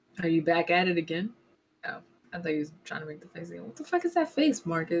Are you back at it again? Oh, I thought you was trying to make the face again. What the fuck is that face,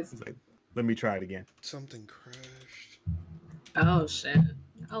 Marcus? He's like, let me try it again. Something crashed. Oh shit!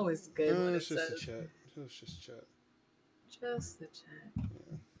 Always good when It's it just says. a chat. It's just chat. Just the chat.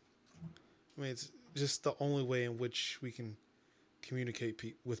 Yeah. I mean, it's just the only way in which we can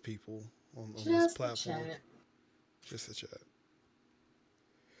communicate with people on this platform. Chat. Just the chat.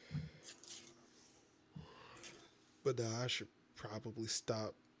 But I should probably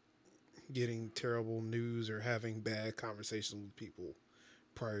stop getting terrible news or having bad conversations with people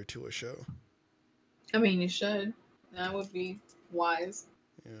prior to a show. I mean, you should. That would be wise.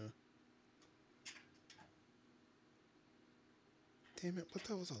 Yeah. Damn it, what the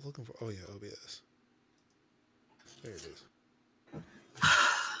hell was I looking for? Oh yeah, OBS. There it is.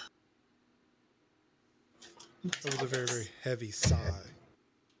 That was a very, very heavy sigh.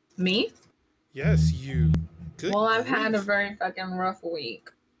 Me? Yes, you. Good well, I've grief. had a very fucking rough week.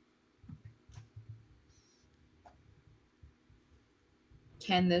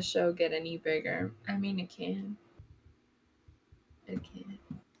 Can this show get any bigger? I mean, it can. It can.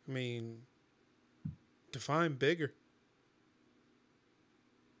 I mean, define bigger.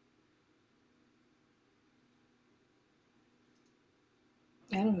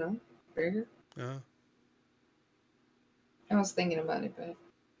 I don't know. Bigger? I was thinking about it, but...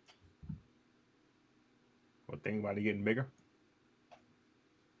 What thing about it getting bigger?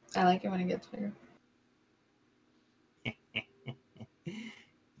 I like it when it gets bigger.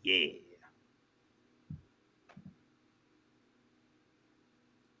 Yeah.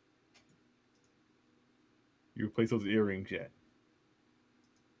 You replace those earrings yet?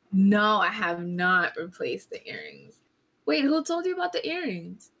 No, I have not replaced the earrings. Wait, who told you about the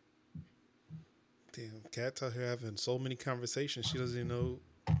earrings? Damn, Kat's out here having so many conversations. She doesn't even know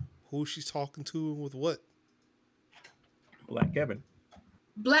who she's talking to and with what. Black Kevin.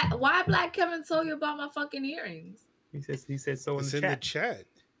 Why Black Kevin told you about my fucking earrings? He said so it's in the chat.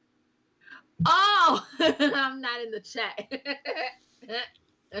 Oh, I'm not in the chat.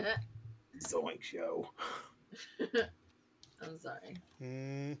 Zoink show. I'm sorry.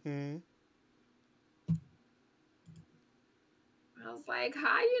 Mm-hmm. I was like,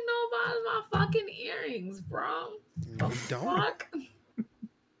 how you know about my fucking earrings, bro? You don't. Fuck?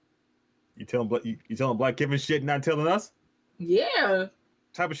 You telling Black Kevin shit and not telling us? Yeah. What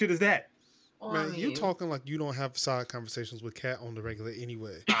type of shit is that? Man, you talking like you don't have side conversations with Kat on the regular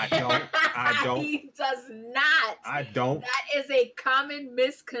anyway. I don't. He does not. I don't. That is a common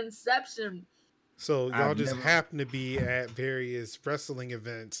misconception. So y'all just happen to be at various wrestling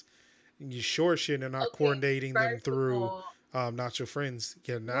events. And you sure shit and not coordinating them through not your friends.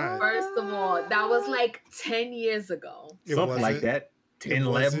 You're not. First of all, that was like 10 years ago. Something like that. 10,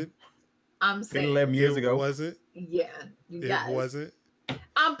 11. I'm saying 10, 11 years ago. Was it? Yeah. It wasn't.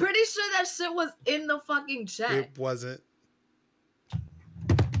 I'm pretty sure that shit was in the fucking chat. It wasn't.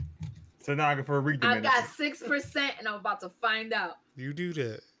 Stenographer, read the I minutes. got 6% and I'm about to find out. You do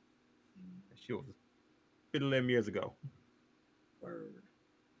that. She was 11 years ago. Word.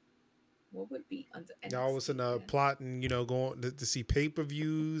 What would be under NXT? Y'all was in a plotting, going to see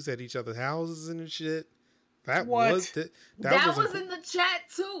pay-per-views at each other's houses and shit. That was in the chat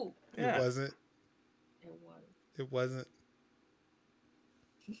too. It wasn't. It was. It wasn't.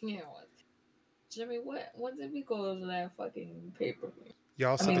 Yeah, it was. Jimmy, when did we go to that fucking pay-per-view?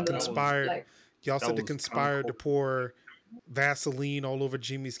 Y'all said they conspired. Y'all said they conspired to pour Vaseline all over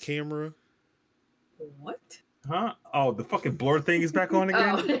Jimmy's camera. What? Huh? Oh, the fucking blur thing is back on again?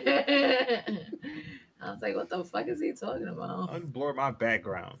 I was like, what the fuck is he talking about? Unblur my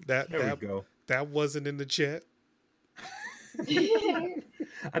background. There we go. That wasn't in the chat.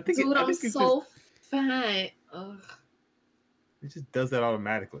 I think I'm so fat. Ugh. It just does that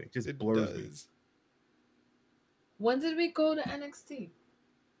automatically. It just blurs me. When did we go to NXT?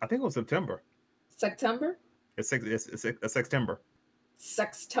 I think it was September. September? It's September.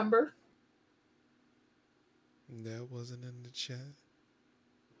 September? That wasn't in the chat.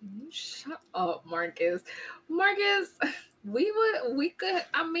 Shut up, Marcus. Marcus, we could.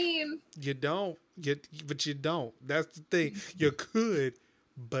 I mean, you don't. But you don't. That's the thing. You could,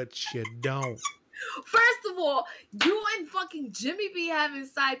 but you don't. First of all, you and fucking Jimmy be having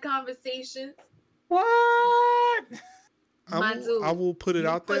side conversations. What? I will put it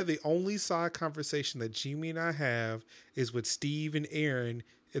out there. The only side conversation that Jimmy and I have is with Steve and Aaron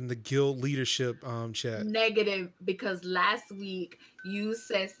in the guild leadership chat. Negative, because last week you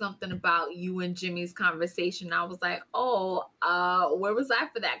said something about you and Jimmy's conversation. I was like, where was I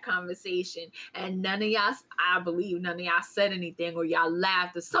for that conversation? And I believe none of y'all said anything, or y'all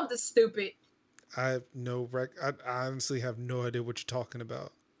laughed or something stupid. I have I honestly have no idea what you're talking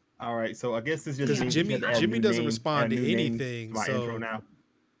about. All right, so I guess this just Because means you Jimmy have to add a Jimmy new doesn't name- respond add a to new name anything. to my So intro now.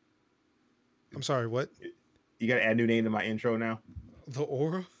 I'm sorry, what? You got to add a new name to my intro now. The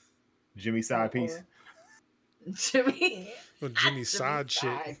aura? Jimmy side piece. Jimmy. Or Jimmy side chick.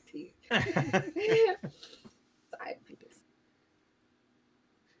 Side piece. Side piece.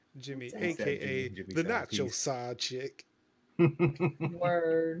 Jimmy, Said aka Jimmy the side nacho piece. side chick.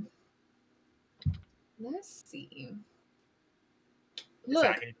 Word. Let's see. Look,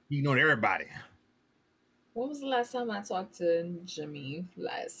 Look, you know everybody. when was the last time I talked to Jimmy?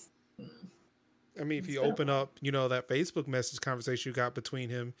 I mean, if It's you been a open up, that Facebook message conversation you got between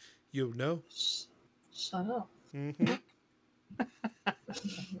him, you'll know. Shut up. Mm-hmm.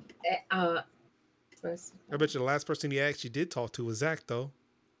 First, I bet you the last person he actually did talk to was Zach, though.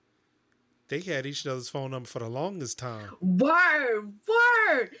 They had each other's phone number for the longest time. word.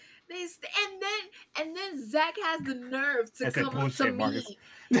 And then Zach has the nerve to That's that come up to bullshit, me. Marcus.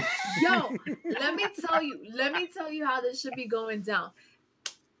 Yo, let me tell you how this should be going down.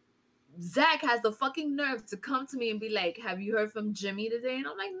 Zach has the fucking nerve to come to me and be like, have you heard from Jimmy today? And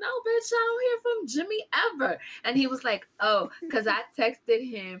I'm like, no, bitch, I don't hear from Jimmy ever. And he was like, oh, because I texted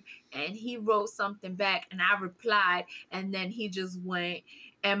him and he wrote something back and I replied. And then he just went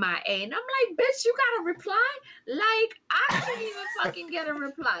MIA. And I'm like, bitch, you got a reply? Like, I didn't even fucking get a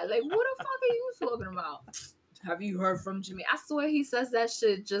reply. Like, what the fuck are you talking about? Have you heard from Jimmy? I swear he says that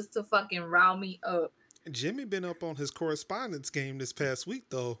shit just to fucking rile me up. Jimmy been up on his correspondence game this past week,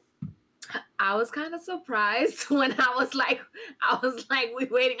 though. I was kind of surprised when I was like, we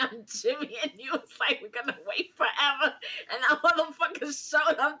waiting on Jimmy, and you was like, we're gonna wait forever, and that motherfucker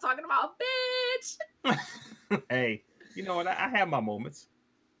showed up talking about bitch. Hey, you know what? I have my moments.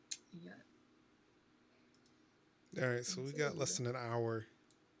 Yeah. All right, so we got less than an hour,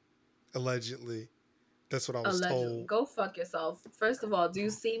 allegedly. That's what I was told. Go fuck yourself. First of all, do you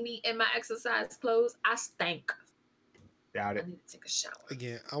see me in my exercise clothes? I stank. Doubt I it. need to take a shower.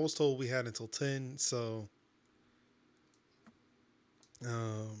 Again, I was told we had until 10, so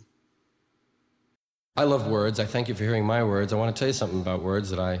I love words. I thank you for hearing my words. I want to tell you something about words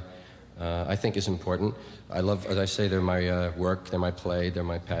that I think is important. I love, as I say, they're my work, they're my play, they're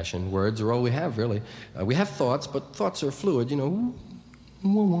my passion. Words are all we have, really. We have thoughts, but thoughts are fluid, you know.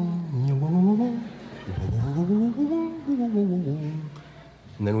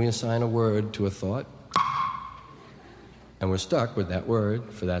 And then we assign a word to a thought, and we're stuck with that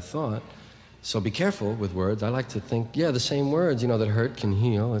word for that thought. So be careful with words. I like to think, the same words, that hurt can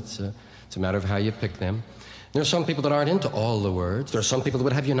heal. It's a matter of how you pick them. There are some people that aren't into all the words. There are some people that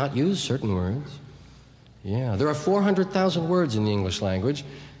would have you not use certain words. Yeah, there are 400,000 words in the English language,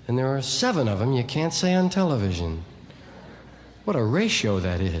 and there are 7 of them you can't say on television. What a ratio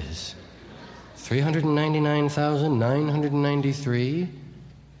that is. 399,993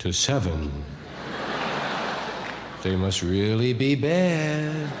 to 7. They must really be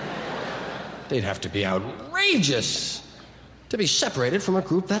bad. They'd have to be outrageous to be separated from a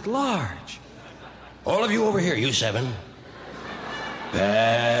group that large. All of you over here, you 7.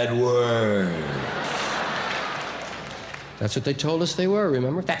 Bad words. That's what they told us they were,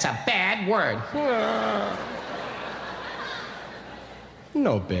 remember? That's a bad word.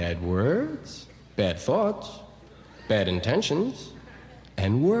 No bad words, bad thoughts, bad intentions,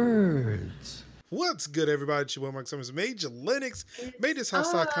 and words. What's good, everybody? It's your boy Mark Summers, Major Linux,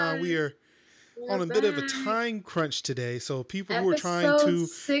 MajorHouse.com. We are on a bit of a time crunch today, so people who are trying to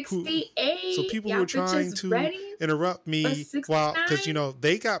 68. so people who are trying to interrupt me, because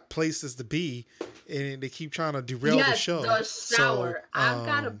they got places to be, and they keep trying to derail the show. The shower. I've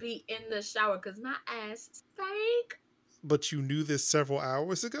got to be in the shower because my ass stank. But you knew this several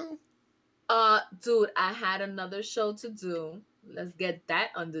hours ago? Dude, I had another show to do. Let's get that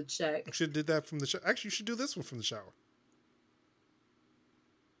under check. You should have did that from the show. Actually, you should do this one from the shower.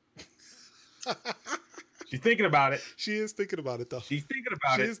 She's thinking about it. She is thinking about it, though. She's thinking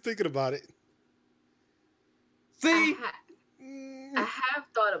about She it. is thinking about it. See? I have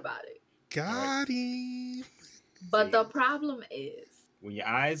thought about it. Got him. But the problem is, When your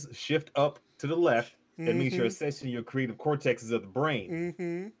eyes shift up to the left, that means you're accessing your creative cortexes of the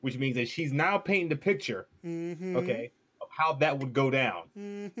brain, which means that she's now painting the picture, okay, of how that would go down.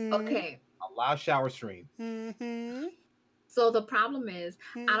 okay. A live shower stream. So the problem is,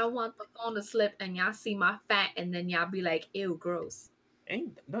 I don't want the phone to slip and y'all see my fat and then y'all be like, ew, gross.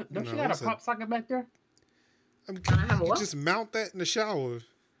 Don't you got a pop socket back there? You have a what? just mount that in the shower.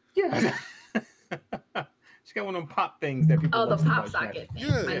 Yeah. She got one of them pop things that people Oh, the love so pop much, socket. Yeah,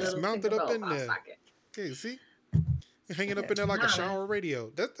 My just little mount it up Tinkerbell in pop there. socket. Okay, see? hanging up in there like a shower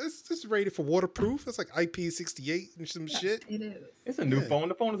radio. That's rated for waterproof. That's like IP68 and some shit. It is. It's a new phone.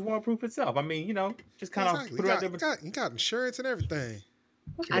 The phone is waterproof itself. I mean, just kind of put it out there. You got insurance and everything.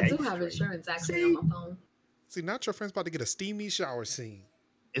 I do have insurance actually on my phone. See, Not Your Friend's about to get a steamy shower scene.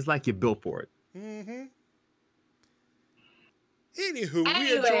 It's like you're built for it. Mm-hmm. Anywho,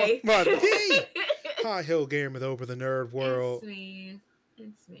 anyway. we are talking about the High Hill Gamer over the nerd world.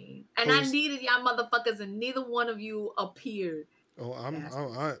 It's me. And I needed y'all motherfuckers, and neither one of you appeared. Oh,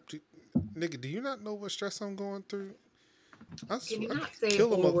 nigga, do you not know what stress I'm going through? Can you not say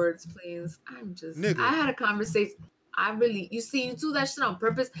more words, please? Nigga. I had a conversation. You do that shit on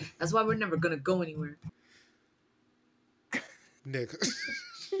purpose. That's why we're never gonna go anywhere. Nigga.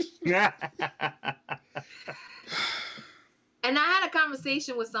 And I had a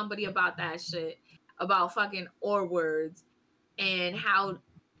conversation with somebody about that shit, about fucking or words, and how,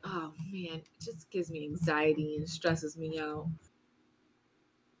 oh man, it just gives me anxiety and stresses me out.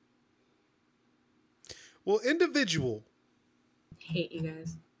 Well, individual. Hate you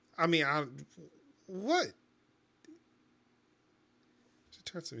guys. I mean, what? Should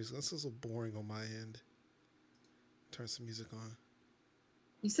turn some music. This is a little boring on my end. Turn some music on.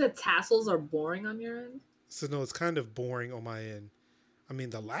 You said tassels are boring on your end? So no, it's kind of boring on my end. I mean,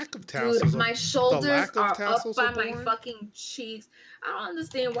 the lack of tassels. Dude, my shoulders are up by my fucking cheeks. I don't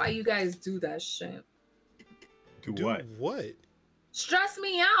understand why you guys do that shit. Do what? What? Stress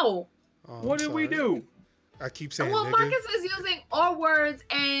me out. Oh, what did we do? I keep saying, well, Marcus is using or words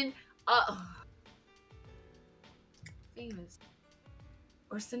and famous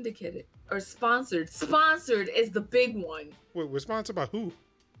or syndicated or sponsored. Sponsored is the big one. Wait, we're sponsored by who?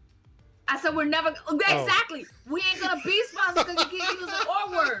 I said we're never exactly. We ain't gonna be sponsored because you keep using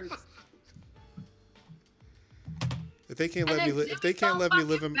or words. If they can't let me live, if they can't let me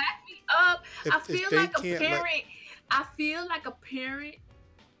live in, back me up. I feel like a parent. I feel like a parent.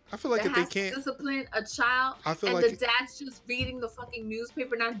 I feel like if they can't discipline a child, and the dad's just reading the fucking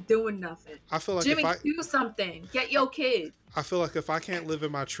newspaper, not doing nothing. I feel like Jimmy, do something. Get your kid. I feel like if I can't live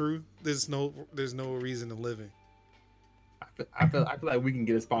in my truth, there's no reason to live in. I feel like we can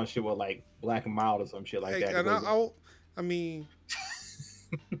get a sponsorship with like Black and Mild or some shit like that. And I mean,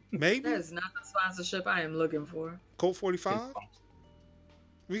 maybe that is not the sponsorship I am looking for. Colt 45.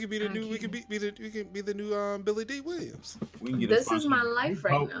 We could be the new. We could be the new Billy D. Williams. This is my life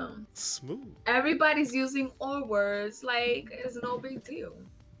right now. Smooth. Everybody's using or words like it's no big deal.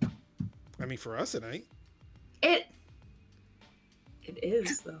 I mean, for us, it ain't. It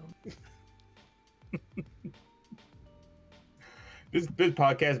is though. This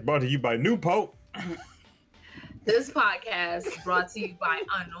podcast brought to you by New Pope. This podcast brought to you by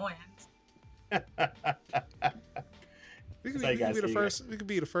Annoyance. We could be the first. We could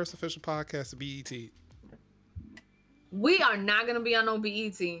be the first official podcast of BET. We are not gonna be on no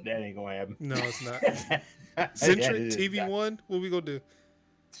BET. That ain't gonna happen. No, it's not. Centric TV1. What we gonna do?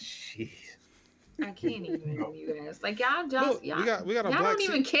 Jeez. I can't even, you guys. Like y'all just we got a y'all black don't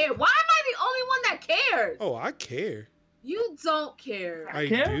even care. Why am I the only one that cares? Oh, I care. You don't care. I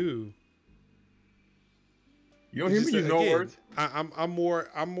do. You don't hear me use no words. I'm more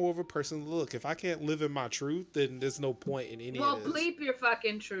of a person. Look, if I can't live in my truth, then there's no point in any of this. Well, bleep your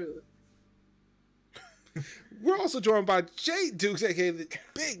fucking truth. We're also joined by Jay Dukes, aka the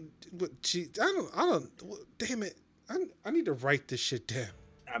Big. I don't. Damn it! I need to write this shit down.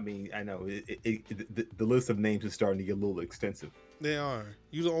 I mean, I know the list of names is starting to get a little extensive. They are.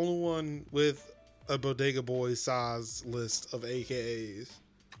 You're the only one with a Bodega Boy size list of AKAs.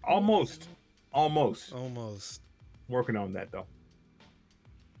 Almost. Working on that though.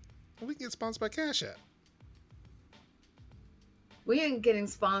 We can get sponsored by Cash App. We ain't getting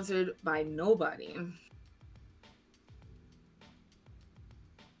sponsored by nobody.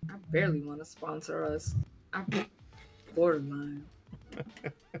 I barely want to sponsor us. I'm borderline.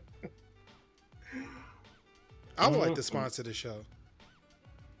 I would like to sponsor the show.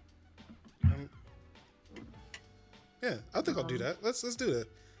 Yeah, I think I'll do that. Let's do that.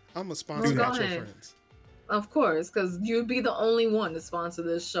 I'm gonna sponsor Not Your Friends. Of course, because you'd be the only one to sponsor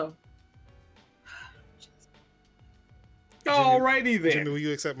this show. Alrighty then. Jimmy, will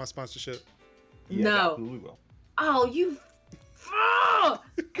you accept my sponsorship? Yeah, no. Absolutely will. Oh, you.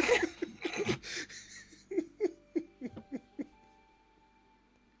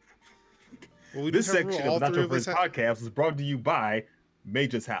 Well, this section of Not Your Friends podcast was brought to you by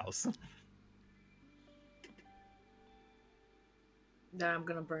Major's House. That I'm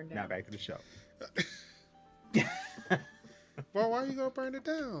gonna burn down. Now back to the show. Well, why are you gonna burn it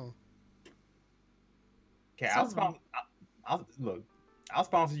down? Okay, I'll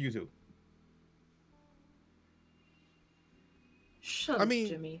sponsor you too. Shut up,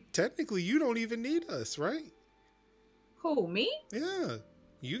 Jimmy. Technically, you don't even need us, right? Who, me? Yeah.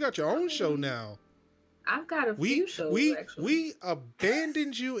 You got your own show now. I've got a few shows, actually. We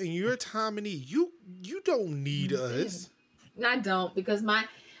abandoned you in your time of need. You don't need us. I don't, because my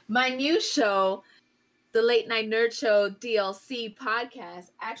new show, the Late Night Nerd Show DLC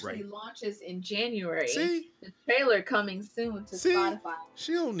podcast, actually launches in January. See? The trailer coming soon to Spotify.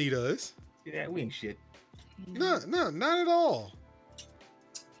 She don't need us. Yeah, we ain't shit. No, not at all.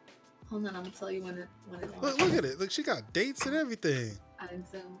 Hold on, I'm gonna tell you when it Look at it. Look, she got dates and everything.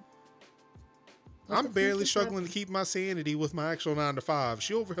 I'm barely struggling to keep my sanity with my actual 9 to 5.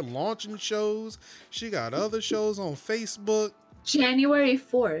 She over here launching shows. She got other shows on Facebook. January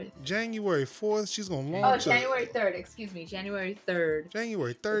 4th. January 4th, she's gonna launch. January 3rd. Excuse me, January 3rd.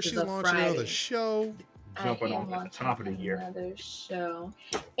 January 3rd, she's launching another show. Jumping on at the top of the year. Another show,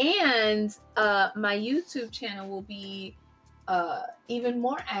 and my YouTube channel will be even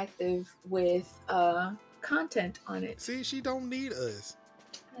more active with content on it. See, she don't need us.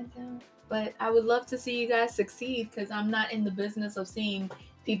 I don't. But I would love to see you guys succeed, because I'm not in the business of seeing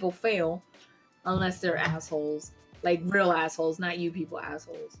people fail unless they're assholes. Like real assholes, not you people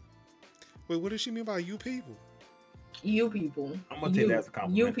assholes. Wait, what does she mean by you people? You people. I'm going to take that as a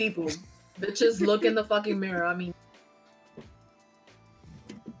compliment. You people. Bitches, look in the fucking mirror. I mean.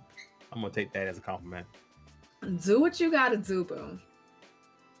 I'm going to take that as a compliment. Do what you got to do, boo.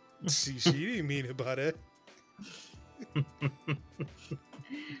 She didn't mean it by that.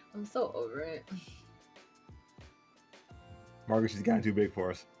 I'm so over it. Margaret, she's gotten too big for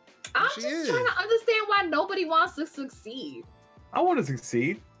us. I'm just trying to understand why nobody wants to succeed. I want to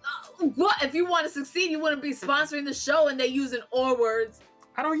succeed. What? If you want to succeed, you wouldn't be sponsoring the show and they're using or words.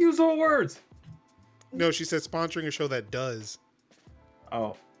 I don't use all words. No, she said sponsoring a show that does.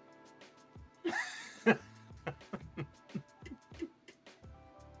 Oh.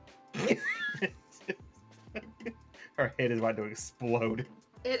 Her head is about to explode.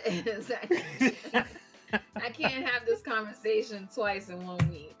 It is. I can't have this conversation twice in 1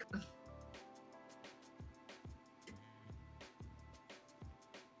 week.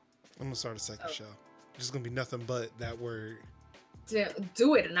 I'm gonna start a second show. Just gonna be nothing but that word.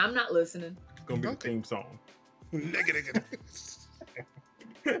 Do it, and I'm not listening. It's gonna be the theme song.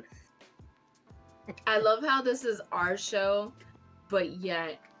 I love how this is our show, but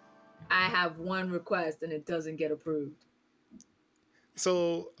yet I have one request and it doesn't get approved.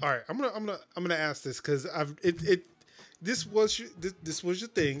 So, all right, I'm gonna ask this because this was your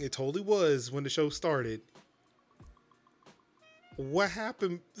thing. It totally was when the show started. What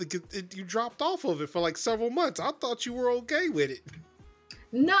happened? You dropped off of it for like several months. I thought you were okay with it.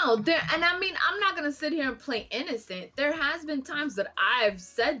 No, and I mean, I'm not gonna sit here and play innocent. There has been times that I've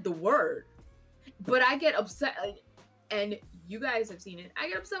said the word, but I get upset, and you guys have seen it. I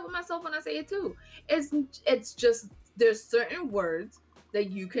get upset with myself when I say it too. It's just there's certain words that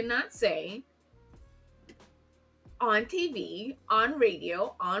you cannot say on TV, on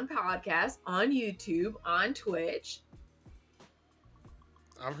radio, on podcast, on YouTube, on Twitch.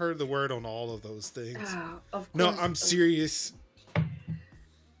 I've heard the word on all of those things. Of course. No, I'm serious.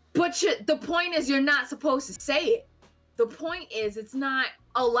 But the point is, you're not supposed to say it. The point is, it's not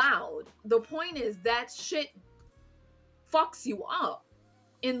allowed. The point is, that shit fucks you up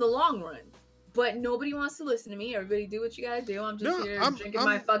in the long run. But nobody wants to listen to me. Everybody do what you gotta do. I'm just drinking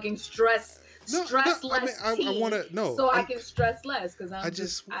my fucking stressless tea. I can stress less because I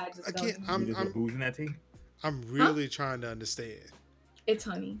can't. I'm boozing that tea. I'm really trying to understand. It's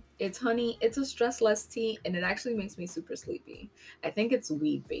honey. It's honey. It's a stressless tea, and it actually makes me super sleepy. I think it's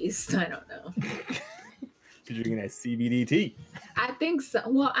weed based. I don't know. You're drinking that CBD tea. I think so.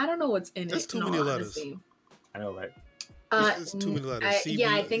 Well, I don't know what's in it. That's too many letters. I know, right? It's too many letters.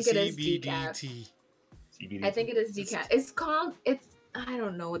 I think it is decaf. CBD. I think it is decaf. I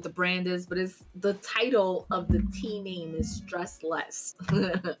don't know what the brand is, but it's the title of the tea name is Stress Less.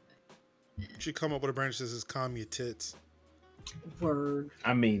 You should come up with a brand that says "Calm Your Tits." Word.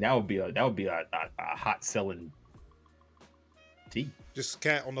 I mean, that would be a hot selling tea. Just a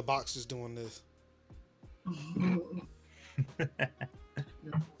cat on the box just doing this.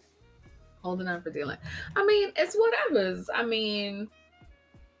 Holding on for dear life. I mean, it's whatever. I mean,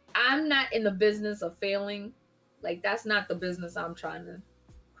 I'm not in the business of failing. Like, that's not the business I'm trying to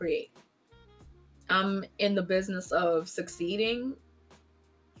create. I'm in the business of succeeding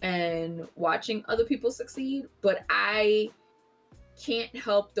and watching other people succeed, but I can't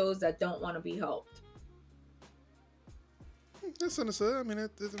help those that don't want to be helped. That's understood. I mean,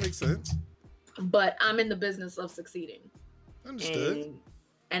 that makes sense. But I'm in the business of succeeding. Understood.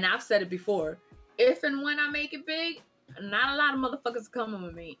 And I've said it before. If and when I make it big, not a lot of motherfuckers coming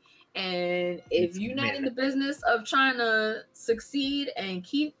with me. And if you're not in the business of trying to succeed and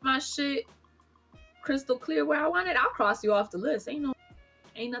keep my shit crystal clear where I want it, I'll cross you off the list. Ain't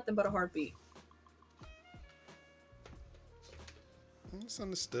nothing but a heartbeat. It's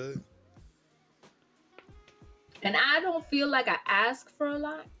understood. And I don't feel like I ask for a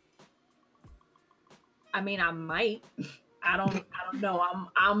lot. I mean, I might. I don't know.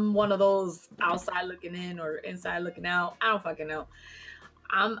 I'm one of those outside looking in or inside looking out. I don't fucking know.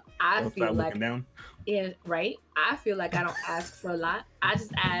 I feel like down. Yeah, right. I feel like I don't ask for a lot. I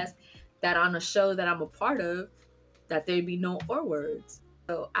just ask that on a show that I'm a part of, that there be no or words,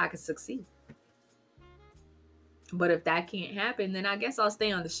 so I can succeed. But if that can't happen, then I guess I'll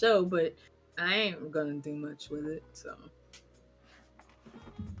stay on the show. But I ain't gonna do much with it. So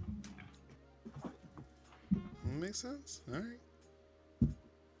makes sense. All right.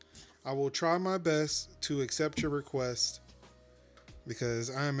 I will try my best to accept your request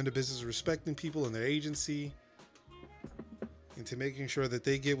because I am in the business of respecting people and their agency and to making sure that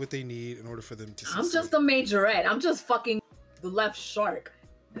they get what they need in order for them to succeed. I'm just a majorette. I'm just fucking the left shark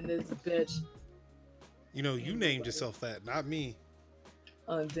in this bitch. You know, you named yourself that, not me.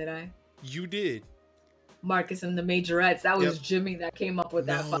 Oh, did I? You did. Marcus and the Majorettes. That was Jimmy that came up with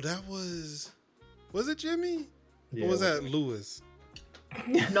that. No, that was it Jimmy? Yeah, or was that Lewis?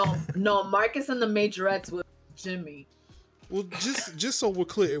 No, Marcus and the Majorettes was Jimmy. Well, just so we're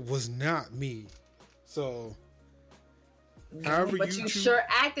clear, it was not me. So, however but you sure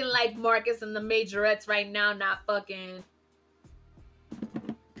acting like Marcus and the Majorettes right now, not fucking.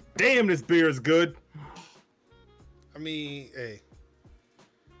 Damn, this beer is good. I mean, hey,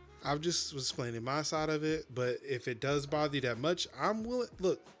 I just was explaining my side of it, but if it does bother you that much, I'm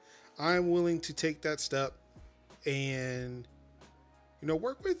willing to take that step and, you know,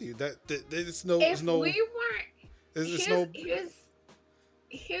 work with you.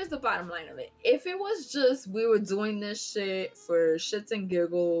 Here's the bottom line of it. If it was just we were doing this shit for shits and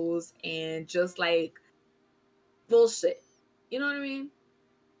giggles and just like bullshit, you know what I mean?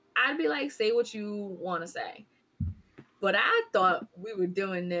 I'd be like, say what you want to say. But I thought we were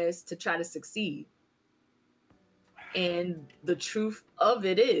doing this to try to succeed. And the truth of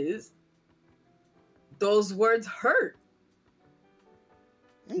it is, those words hurt.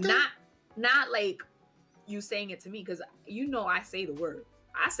 Okay. Not like you saying it to me, because you know I say the word.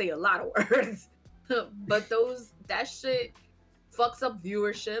 I say a lot of words. But that shit fucks up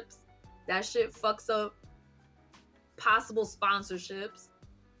viewerships. That shit fucks up possible sponsorships.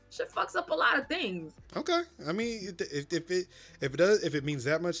 Shit fucks up a lot of things. Okay, I mean, if it means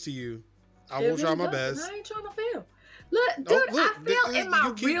that much to you, I will try my best. I ain't trying to fail. Look, dude, I fail in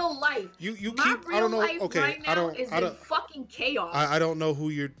my real life. You keep. I don't know. Okay, right now is in fucking chaos. I don't know who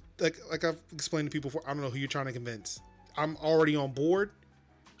you're like I've explained to people before. I don't know who you're trying to convince. I'm already on board.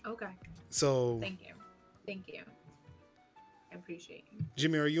 Okay. So. Thank you. I appreciate you.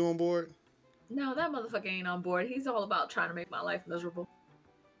 Jimmy, are you on board? No, that motherfucker ain't on board. He's all about trying to make my life miserable.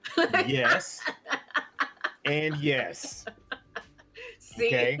 Yes. And yes. See?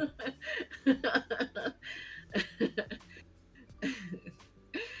 Okay.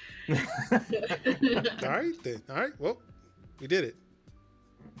 All right then. All right. Well, we did it.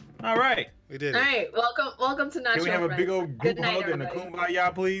 All right. We did it. All right. Welcome to Not Can we Your have Friends. a big old group hug and a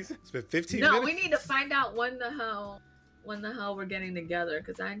kumbaya, please? It's been 15 minutes. No, we need to find out when the hell we're getting together,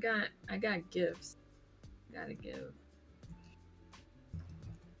 because I got gifts. Gotta give.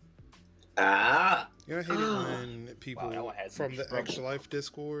 You know, I hate it when people from the Extra Life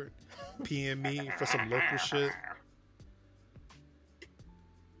Discord PM me for some local shit.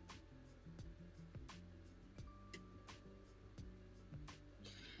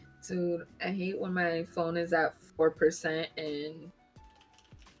 Dude, I hate when my phone is at 4% and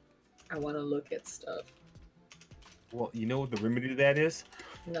I want to look at stuff. Well, you know what the remedy to that is?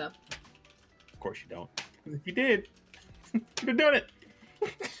 No. Of course you don't. If you did, you'd have done it.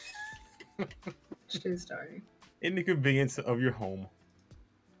 True story. In the convenience of your home.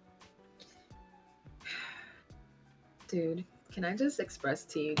 Dude, can I just express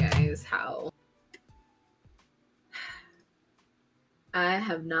to you guys how I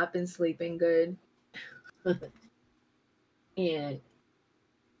have not been sleeping good. And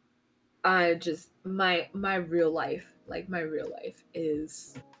I just my real life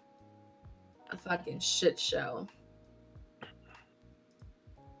is a fucking shit show.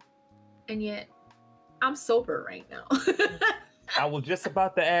 And yet I'm sober right now. I was just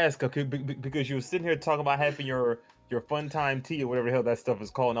about to ask, okay, because you were sitting here talking about having your your fun time tea or whatever the hell that stuff is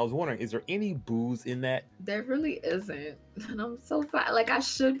called. And I was wondering, is there any booze in that? There really isn't. And I'm so fat. Like, I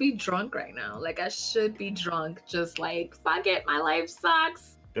should be drunk right now. Like, I should be drunk. Just like, fuck it, my life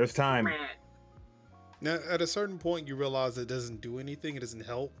sucks. There's time. Now, at a certain point, you realize it doesn't do anything. It doesn't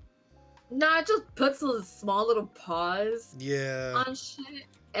help. Nah, it just puts a small little pause Yeah. on shit.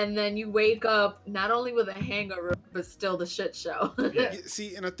 And then you wake up not only with a hangover, but still the shit show. Yeah.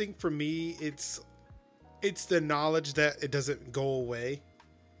 See, and I think for me, it's the knowledge that it doesn't go away.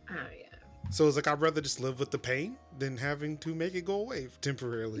 Oh, yeah. So it's like, I'd rather just live with the pain than having to make it go away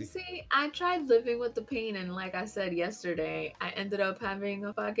temporarily. See, I tried living with the pain, and like I said yesterday, I ended up having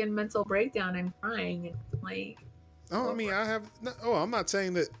a fucking mental breakdown and crying, and like. Oh, I mean, I'm not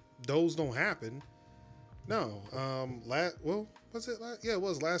saying that those don't happen. No. It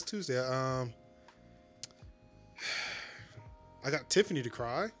was last Tuesday. I got Tiffany to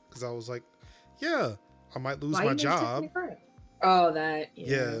cry because I was like, yeah, I might lose my job. Oh, that.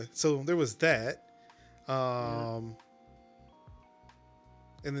 Yeah. So there was that. And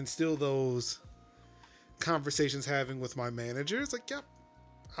then still those conversations having with my manager. It's like, yep,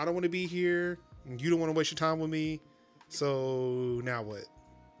 I don't want to be here. You don't want to waste your time with me. So now what?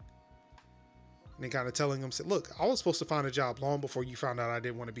 And kind of telling them, said, look, I was supposed to find a job long before you found out I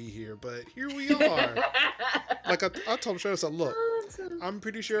didn't want to be here, but here we are. Like I told him, I said, look, I'm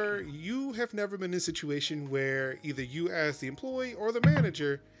pretty sure you have never been in a situation where either you as the employee or the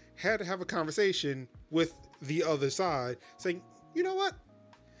manager had to have a conversation with the other side saying, you know what?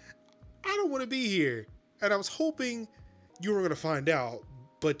 I don't want to be here. And I was hoping you were going to find out,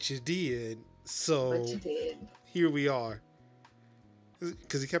 but you did. So here we are.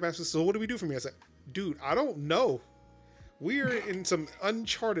 Because he kept asking, so what do we do from here? I said, dude, I don't know. We're in some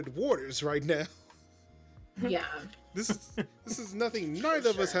uncharted waters right now. Yeah. This is nothing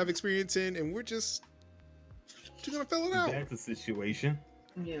neither of us have experience in, and we're just gonna fill it out. That's the situation.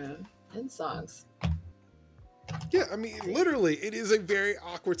 Yeah, it sucks. Yeah, I mean, literally, it is a very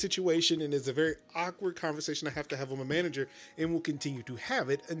awkward situation, and it's a very awkward conversation I have to have with my manager, and will continue to have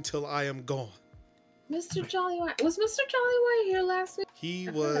it until I am gone. Mr. Jollywhite, was Mr. Jollywhite here last week? He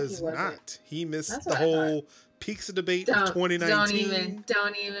was not. He missed the I whole pizza debate of 2019.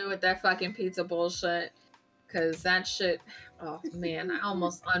 Don't even with that fucking pizza bullshit. Cause that shit, oh man, I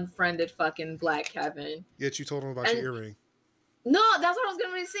almost unfriended fucking Black Kevin. Yet you told him about your earring. No, that's what I was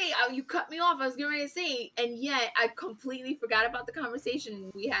getting ready to say. You cut me off. I was getting ready to say, and yet I completely forgot about the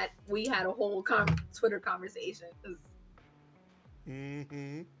conversation we had. We had a whole Twitter conversation.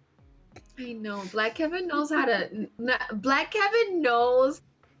 Mm-hmm. I know Black Kevin knows how to. Black Kevin knows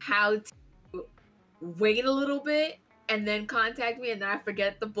how to wait a little bit and then contact me, and then I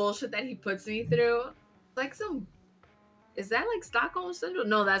forget the bullshit that he puts me through. Like is that like Stockholm syndrome?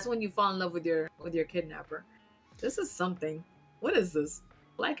 No, that's when you fall in love with your kidnapper. This is something. What is this?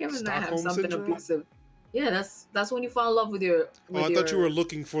 Black Kevin and I have something syndrome? Abusive. Yeah, that's when you fall in love with your. I thought you were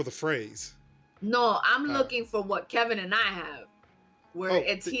looking for the phrase. No, I'm looking for what Kevin and I have, where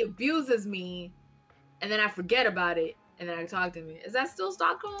he abuses me, and then I forget about it, and then I talk to him. Is that still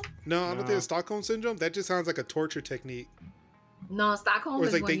Stockholm? No, I don't think it's Stockholm syndrome. That just sounds like a torture technique. No, Stockholm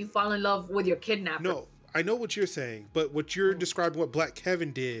is like when you fall in love with your kidnapper. No, I know what you're saying, but what you're describing, what Black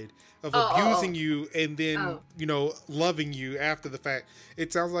Kevin did of abusing you and then, loving you after the fact.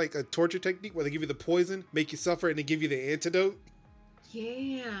 It sounds like a torture technique where they give you the poison, make you suffer, and then give you the antidote.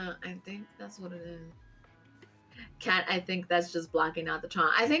 Yeah, I think that's what it is. Cat, I think that's just blocking out the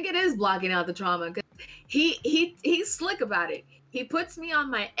trauma. I think it is blocking out the trauma because he's slick about it. He puts me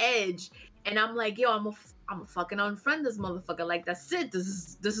on my edge, and I'm like, yo, I'm a fucking unfriend this motherfucker. Like, that's it. This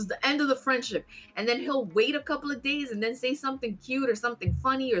is the end of the friendship. And then he'll wait a couple of days and then say something cute or something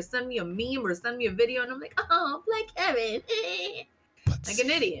funny or send me a meme or send me a video, and I'm like, oh, Black Kevin, like an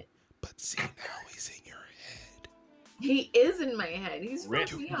idiot. But see, now he's in your head. He is in my head. He's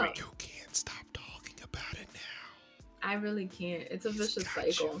fucked me up. You can't stop talking about it now. I really can't. It's a vicious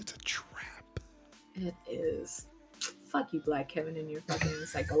cycle. It's a trap. It is. Fuck you, Black Kevin, and your fucking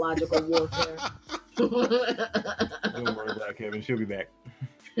psychological warfare. Don't worry, Black Kevin. She'll be back.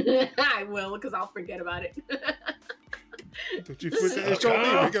 I will, because I'll forget about it. Don't you put that shit on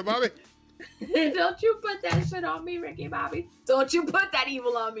me, Ricky Bobby. Don't you put that shit on me, Ricky Bobby. Don't you put that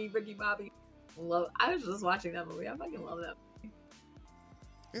evil on me, Ricky Bobby. I was just watching that movie. I fucking love that movie.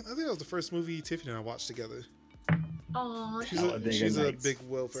 I think that was the first movie Tiffany and I watched together. Oh, she's a big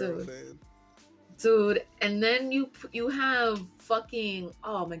Will Ferrell fan. Dude, and then you have fucking,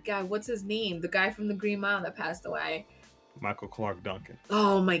 oh my god, what's his name? The guy from the Green Mile that passed away. Michael Clark Duncan.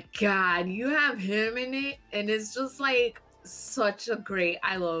 Oh my god, you have him in it, and it's just like such a great.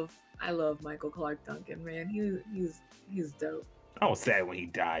 I love I love Michael Clark Duncan, man. He's dope. I was sad when he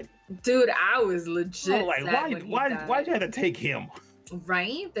died. Dude, I was legit Oh, like, sad when he died. why'd you have to take him?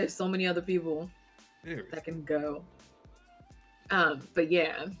 Right? There's so many other people that can go. But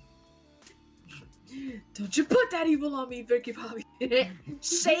yeah. Don't you put that evil on me, Vicky Bobby.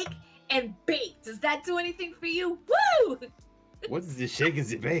 Shake and bake. Does that do anything for you? Woo! What is this shake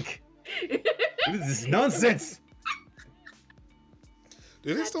and bake? What is this nonsense?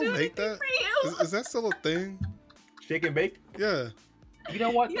 Do they still make that? Is that still a thing? Shake and bake? Yeah. You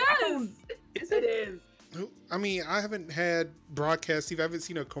know what? Yes, it is. I mean, I haven't had broadcast TV. I haven't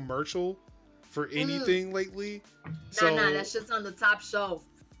seen a commercial for anything lately. So Nah, that shit's on the top shelf.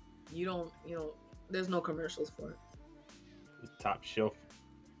 You don't, there's no commercials for it. Top shelf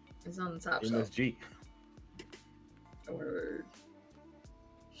It's on the top shelf. MSG. Word.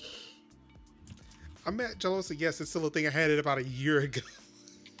 I'm at Jealousy. Yes, it's still a thing. I had it about a year ago.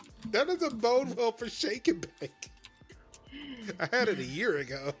 That doesn't bode well for shake and bake. I had it a year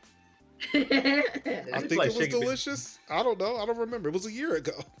ago. I think like it was shake and bake. delicious. I don't know. I don't remember. It was a year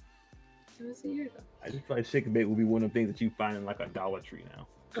ago. It was a year ago. I just feel like shake and bake will be one of the things that you find in like a Dollar Tree now.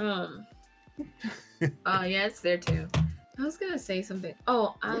 Oh yeah, it's there too. I was gonna say something.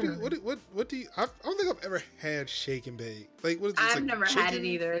 Oh, What do you? I don't think I've ever had shake and bake. Like, what is this? I've like never chicken? had it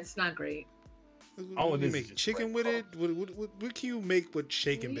either. It's not great. All What it do you is make is just chicken with bread. it? What can you make with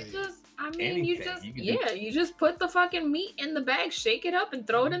shake and You bake? just, I mean, Anything. you just, You can do- you just put the fucking meat in the bag, shake it up, and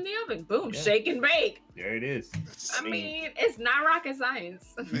throw it in the oven. Boom, Yeah. shake and bake. There it is. I mean, it's not rocket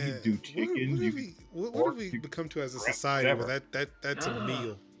science. You can do chicken. What have we become to as a society where that's a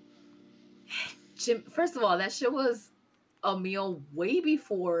meal? Jim, first of all, that shit was a meal way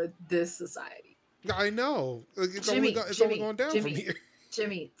before this society. I know. Like, it's Jimmy, only going down from here.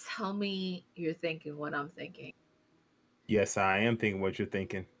 Jimmy, tell me you're thinking what I'm thinking. Yes, I am thinking what you're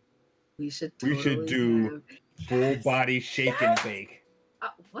thinking. We should do full body shake and bake.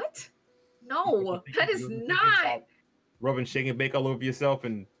 What? No, that is not. Rubbing shake and bake all over yourself,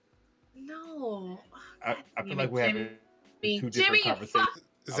 and No. I feel like we're having two different Jimmy, conversations.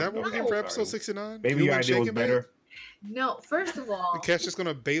 Is that what we're doing for episode 69? Maybe your idea was better. No, first of all, The cat's just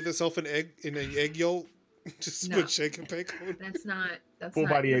gonna bathe itself in an egg yolk. Just No. put shake and bake on. that's not. Full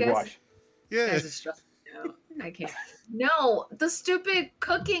body you egg guys- wash. Yeah. guys are stressing me out. I can't. No, the stupid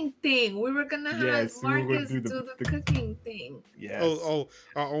cooking thing. We were gonna have Yes, we were gonna Marcus do do the- the cooking thing. Yes. Oh,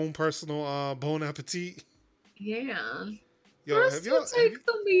 our own personal bon appetit. Yeah. Yo, First have you y'all? take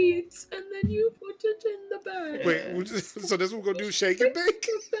the meat and then you put it in the bag. So this what we're gonna do? Shake and bake?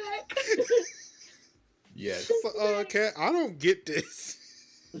 The back. Yes. So, Cat, I don't get this.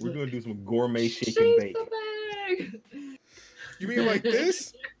 We're gonna do some gourmet shake and Shake bake. the bag. You mean like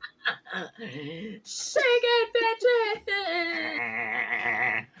this? Shake it,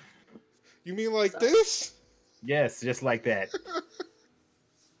 bitches. You mean like this? Yes, just like that.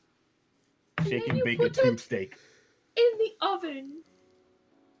 Shake then and you bake a put it- tube steak. In the oven.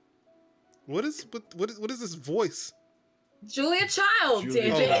 What is this voice? Julia Child, Julia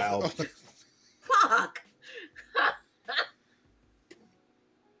damn it. Child. Fuck.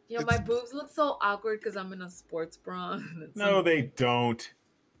 You know, my boobs look so awkward because I'm in a sports bra. No, they don't.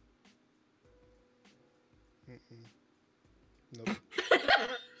 Nope.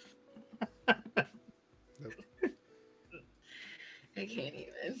 Nope. I can't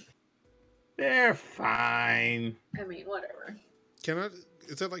even. They're fine. I mean, whatever.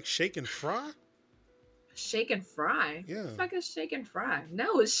 Is that like shake and fry? Shake and fry? Yeah. What the fuck is shake and fry?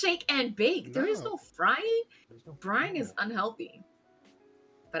 No, it's shake and bake. There is No. no frying. Frying is unhealthy.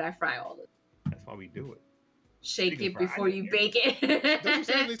 But I fry all of it. That's why we do it. Shake Chicken it fry, before I you hear. bake That's what I'm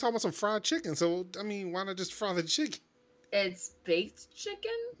saying. it. They talking about some fried chicken. So I mean, why not just fry the chicken? It's baked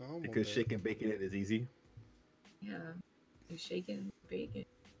chicken? Oh, Because okay. shake and baking it is easy. Yeah. You shake it and bake it.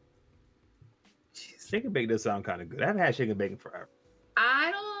 Jeez. Shake and bake does sound kind of good. I haven't had shake and bacon forever.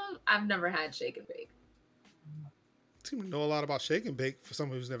 I've never had shake and bake. seem to know a lot about shake and bake for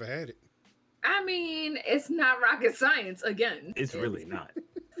someone who's never had it. I mean, it's not rocket science again. It's really not.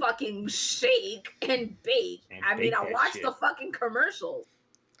 Fucking shake and bake. And I mean, bake I that watched shit. the fucking commercials.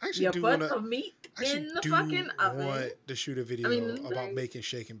 I actually You do put want the to. meat I actually in the do fucking oven. want to shoot a video in the about bag. making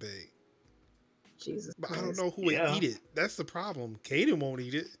shake and bake. Jesus But Christ. I don't know who Yeah. would eat it. That's the problem. Kaden won't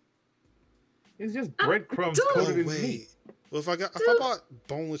eat it. It's just breadcrumbs Dude. coated Oh in wait. meat. Well, if I Dude. bought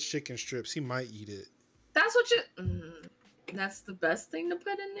boneless chicken strips, he might eat it. That's what you. That's the best thing to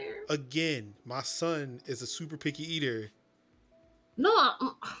put in there. Again, my son is a super picky eater.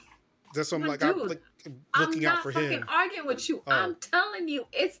 No, That's why I'm My like, I'm dude, like I'm looking not out for fucking him. arguing with you. Oh. I'm telling you,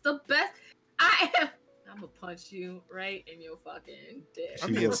 it's the best. I am. I'm gonna punch you right in your fucking dick.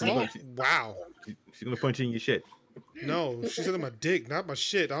 I'm being small. Wow. She's gonna punch you in your shit. No, she said in my dick, not my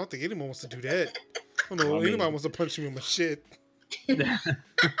shit. I don't think anyone wants to do that. I don't know if anybody wants to punch me in my shit.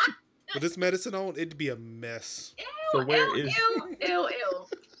 With this medicine on, it'd be a mess. So where is? Ew.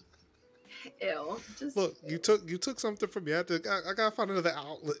 Just Look, you took something from me. I gotta find another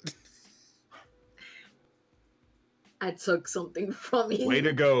outlet. I took something from you. Way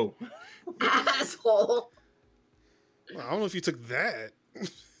to go. Asshole. Well, I don't know if you took that.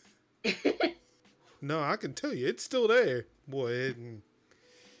 No, I can tell you, it's still there, boy.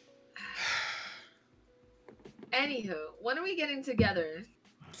 Anywho, when are we getting together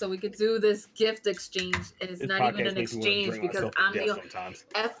so we could do this gift exchange? And it's This not even podcast an makes me wanna exchange drink because myself to I'm death the sometimes.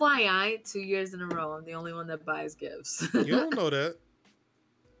 FYI, 2 years in a row, I'm the only one that buys gifts. You don't know that.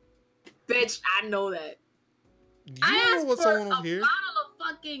 Bitch, I know that. You I don't know asked what's for going a on here. bottle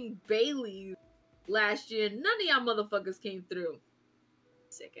of fucking Bailey's last year. None of y'all motherfuckers came through.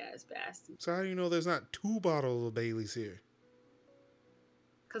 Sick ass bastard. So how do you know there's not 2 bottles of Bailey's here?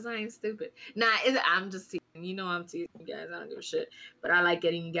 Cause I ain't stupid. Nah, I'm just teasing. You know I'm teasing you guys. I don't give a shit. But I like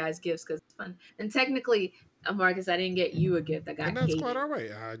getting you guys gifts because it's fun. And technically, Marcus, I didn't get you a gift. I got And that's Katie. quite all right.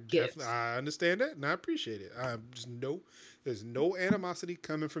 Gifts. I understand that and I appreciate it. There's no animosity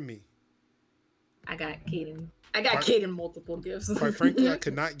coming from me. I got Kaden multiple gifts. Quite frankly, I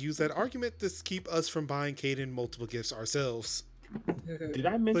could not use that argument to keep us from buying Caden multiple gifts ourselves. Did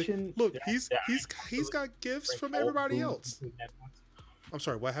I mention? Look, he's got gifts from everybody else. I'm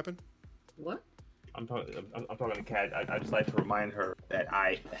sorry, what happened? What? I'm talking to Kat. I just like to remind her that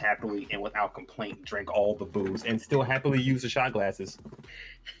I happily and without complaint drank all the booze and still happily use the shot glasses.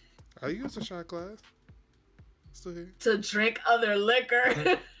 I use a shot glass. Still here. To drink other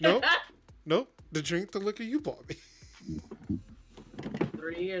liquor. Nope. To drink the liquor you bought me.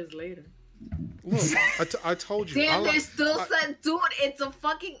 3 years later. Look, I told you. Damn, they still said, dude, it's a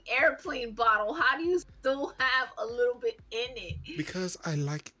fucking airplane bottle. How do you still have a little bit in it? Because I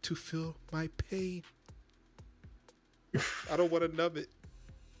like to feel my pain. I don't want to numb it.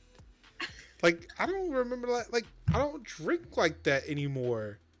 Like, I don't remember, like, I don't drink like that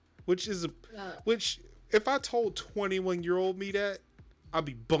anymore. Which, if I told 21-year-old me that, I'd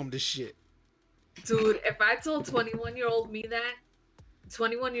be bummed as shit. Dude, if I told 21-year-old me that,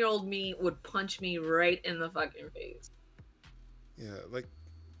 21-year-old me would punch me right in the fucking face. Yeah, like,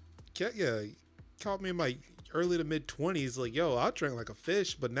 caught me in my early to mid 20s, like, yo, I drank like a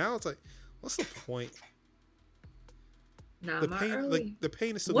fish, but now it's like, what's the point? Nah, The pain, the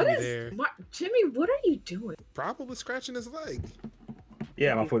pain is still what gonna be is, there. Jimmy, what are you doing? Probably scratching his leg.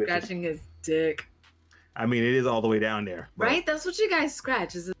 Yeah, my foot is. Scratching his dick. I mean, it is all the way down there. But Right? That's what you guys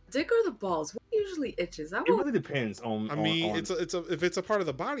scratch. Is it the dick or the balls? What usually itches? it really depends on. I mean, on, if it's a part of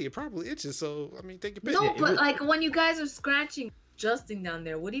the body, it probably itches. So I mean, take your pick. No, but like when you guys are scratching, adjusting down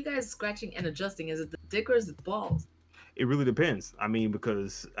there, what are you guys scratching and adjusting? Is it the dick or is it the balls? It really depends. I mean,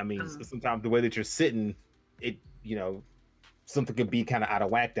 because sometimes the way that you're sitting, something could be kind of out of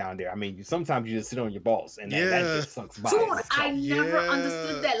whack down there. I mean, sometimes you just sit on your balls, and that just sucks by. Dude, itself. I never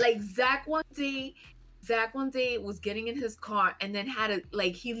understood that. Like Zach one day was getting in his car and then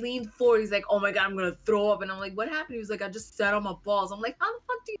he leaned forward. He's like, "Oh my god, I'm gonna throw up," and I'm like, "What happened?" He was like, "I just sat on my balls." I'm like, "How the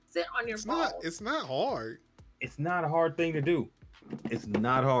fuck do you sit on your balls?" It's not hard. It's not a hard thing to do. It's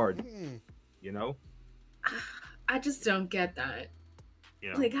not hard. You know. I just don't get that.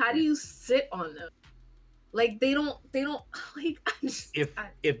 Yeah. Like, how do you sit on them? Like they don't like.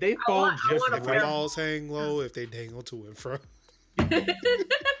 If they fall just If the balls hang low, if they dangle to and fro.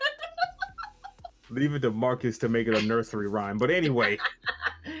 Leave it to Marcus to make it a nursery rhyme. But anyway.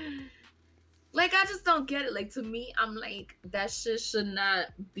 Like, I just don't get it. Like, to me, I'm like, that shit should not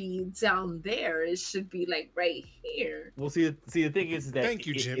be down there. It should be, like, right here. Well, see, the thing is that... Thank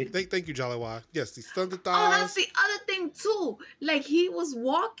you, Jim. Thank you, Jolly Y. Yes, these thunder thighs. Oh, that's the other thing, too. Like, he was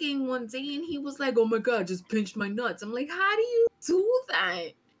walking one day, and he was like, "Oh, my God, just pinched my nuts." I'm like, how do you do that?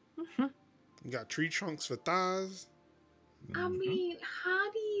 You got tree trunks for thighs. I mean,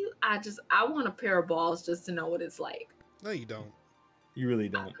 how do you... I want a pair of balls just to know what it's like. No, you don't. You really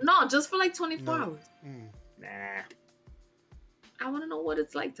don't. No, just for like 24 hours. Nah. I want to know what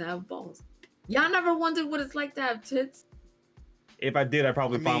it's like to have balls. Y'all never wondered what it's like to have tits? If I did, I'd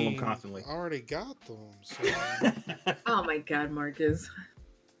probably find them constantly. I already got them. So. Oh my God, Marcus.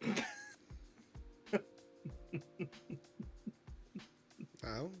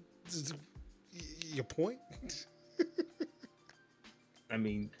 Your point? I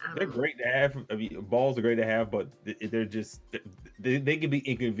mean, they're great to have. I mean, balls are great to have, but they're just they can be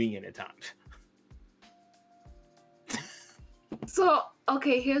inconvenient at times. So,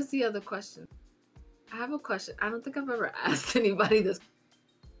 okay, here's the other question. I have a question. I don't think I've ever asked anybody this.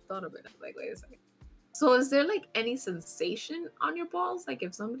 Thought of it. I'm like, wait a second. So is there like any sensation on your balls? Like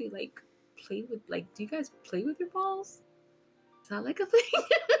if somebody like play with, like, do you guys play with your balls? Is that like a thing?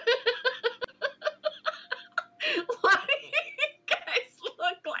 Why do you guys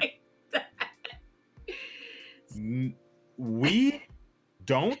look like that? We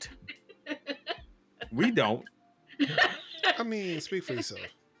don't. We don't. I mean, speak for yourself.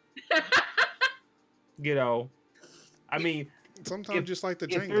 You know, I mean, sometimes if, just like to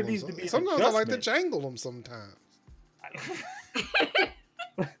if jangle there them. needs to be an Sometimes I like to adjustment- jangle them. Sometimes.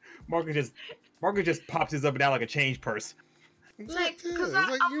 Marcus just pops his up and down like a change purse. Like, Yeah, 'cause it's I-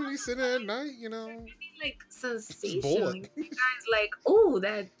 like I'm you be sitting there at night, you know. Like sensation. bored. Like, you guys like, oh,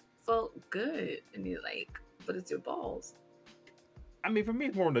 that felt good, and you're like, but it's your balls. I mean, for me,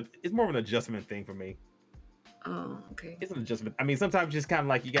 it's more of an adjustment thing for me. Oh, okay. It's an adjustment. I mean, sometimes just kind of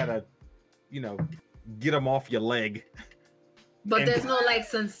like you gotta, you know, get them off your leg. But And- there's no like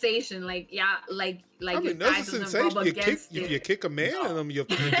sensation, like yeah, like I your mean, thigh there's a doesn't sensation. rub You kick, against if it. you kick a man in them,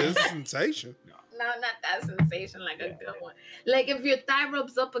 there's a sensation. No, not that sensation, like a good one. Like if your thigh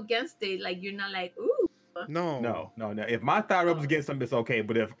rubs up against it, like you're not like ooh. No. No. If my thigh rubs against them, it's okay.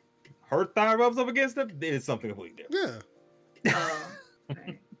 But if her thigh rubs up against them, then it's something completely different. Yeah. Oh,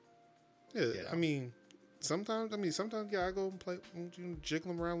 okay. Yeah. Yeah. I mean, sometimes yeah, I go and play,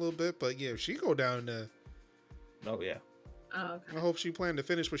 jiggle them around a little bit. But yeah, if she go down there, Oh yeah. Oh, I hope she planned to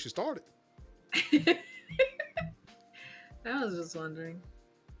finish what she started. okay. I was just wondering.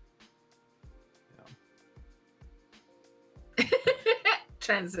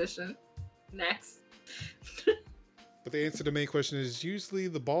 Transition. Next. But the answer to the main question is usually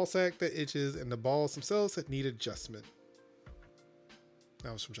the ball sack that itches and the balls themselves that need adjustment.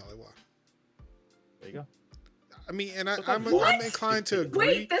 That was from Jolly Y. There you go. I mean, and What? I'm inclined to agree.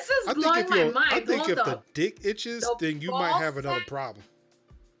 Wait, this is I blowing my mind. I think Hold if the up. dick itches, The then you might ball have another sack? problem.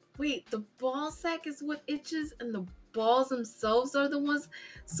 Wait, the ball sack is what itches and the balls themselves are the ones.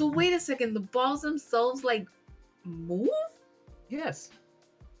 So wait a second, the balls themselves like move? Yes.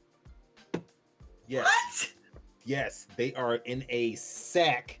 Yes. What? Yes. They are in a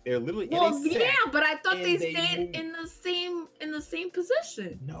sack. They're literally Well, in a sack. yeah, but I thought and they they stayed move. in the same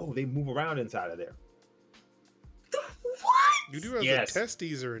position. No, they move around inside of there. What? You do have Yes. the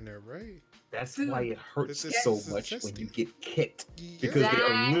testes are in there, right? That's Dude, why it hurts This is- so this is much when testing. you get kicked. Yeah. Because they are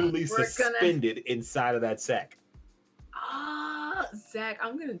Zach, literally we're gonna- suspended inside of that sack. Ah, Zach,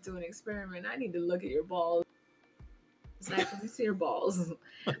 I'm gonna do an experiment. I need to look at your balls. Zach, let me see your balls.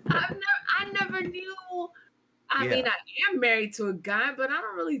 I never knew. I Yeah. mean, I am married to a guy, but I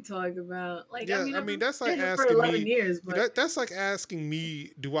don't really talk about like. Yeah, I mean, I I've mean, been that's like dating for asking 11 me- years, but That's like asking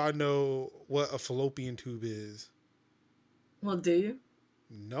me, do I know what a fallopian tube is? well, do you?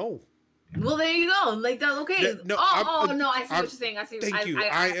 No. Well, there you go. Like that. Okay. Yeah, no, no, I'm- no, I see I'm- what you're saying. I see. Thank you.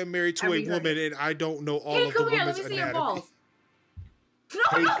 I am married to I a reheard woman and I don't know all Hey, of the come here. Let woman's me see your anatomy. balls. No,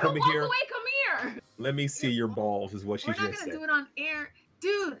 Hey, no, come walk here. away. Come here. Let me see your balls, is what she We're not just gonna said. do it on air,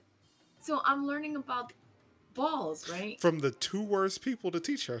 dude. So I'm learning about balls, right? From the two worst people to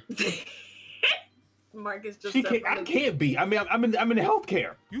teach her. Marcus just She said can't. I from the- can't be. I mean, I'm in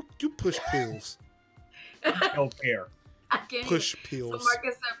healthcare. You push pills. Healthcare. I can't. Push So pills.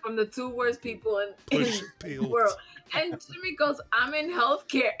 Marcus said from the two worst people in Push the pills. world. And Jimmy goes, I'm in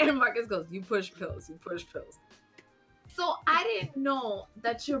healthcare. And Marcus goes, you push pills. You push pills. So I didn't know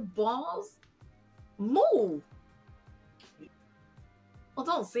that your balls move. Well,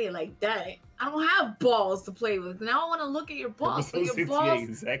 don't say it like that. I don't have balls to play with. Now I want to look at your balls. So your balls.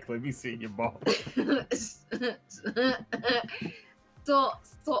 Exactly. Let me see your balls. so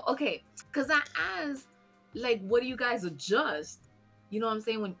okay, because I asked, like, what do you guys adjust? You know what I'm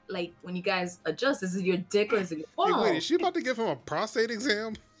saying? When you guys adjust, is it your dick or is it your Hey, balls? wait, is she about to give him a prostate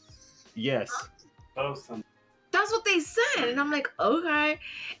exam? Yes. Oh, some That's what they said, and I'm like, okay.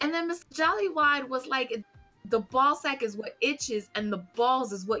 And then Mr. Jollywide was like, the ball sack is what itches, and the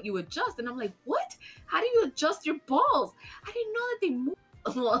balls is what you adjust. And I'm like, what? How do you adjust your balls? I didn't know that they move.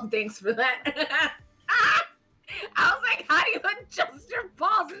 Well, thanks for that. I was like, how do you adjust your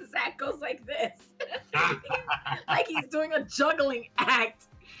balls? And Zach goes like this, like he's doing a juggling act.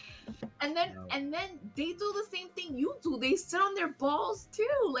 And then they do the same thing you do. They sit on their balls too.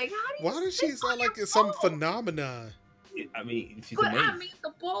 Like, how do you? Why does she sit sound on like your it's some balls? phenomenon? I mean, she's But amazing. I mean,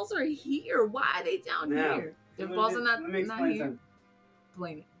 the balls are here. Why are they down Now, here? Their let balls me- are not let me not explain here. something.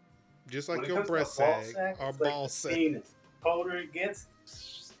 Explain it. Just When like it your comes to breast a ball sag sack, or it's like ball the sack. penis. Colder it gets,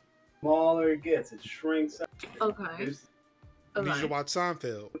 smaller it gets. It shrinks up. Okay. There's- You need to Okay. watch Seinfeld.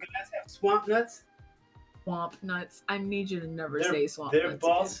 You guys have swamp nuts. Swamp nuts. I need you to never Their- say swamp Their nuts.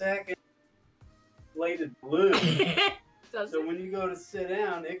 ball again. sack is inflated balloon. Does So it? when you go to sit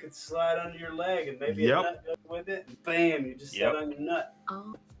down, it could slide under your leg, and maybe Yep. a nut goes with it, and bam, you just Yep. sit on your nut.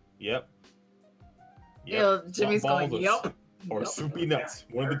 Oh. Yep. Ew, Jimmy's Swamp going, balls yup. or Yup. soupy nuts.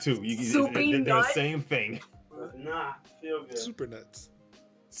 One of the two. Soupy they're the nuts? same thing. Does not feel good. Super nuts.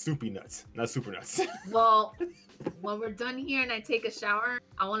 Soupy nuts, not super nuts. Well, when we're done here and I take a shower,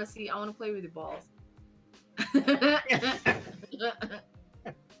 I want to play with the balls.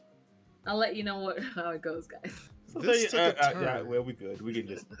 I'll let you know how it goes, guys. So This there you- took a turn. yeah, well, we good. We can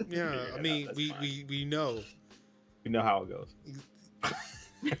just. Yeah, figure I it mean, out. That's fine. we know. We know how it goes.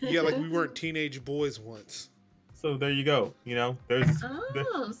 Yeah, like we weren't teenage boys once. So there you go. You know, there's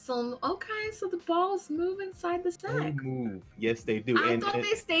Oh, so the balls move inside the they sack. move. Yes, they do. I thought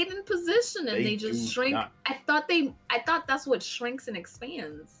they stayed in position and they they just do shrink. not. I thought that's what shrinks and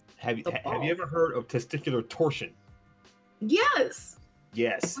expands. have you the have balls. you ever heard of testicular torsion? Yes.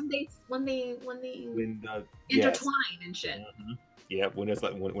 Yes. When they When the intertwine and shit. Mhm. Yeah, when there's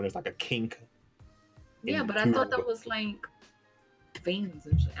like a kink. in Yeah, the but I two- thought that was like veins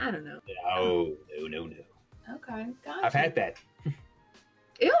and shit. I don't know. No. Okay, gotcha. I've had that.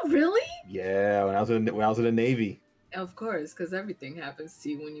 Ew, really? Yeah, when I was in the Navy, Of course, because everything happens to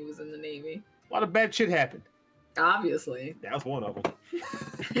you when you was in the Navy. a lot of bad shit happened. Obviously. That was one of them.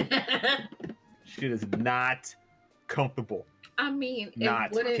 Shit is not comfortable. I mean,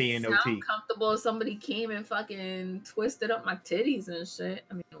 Not it wouldn't K-N-O-T. sound comfortable if somebody came and fucking twisted up my titties and shit.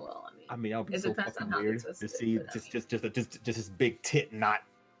 I mean, that would be It so depends on fucking how they weird to twist it, see but I just this big tit knot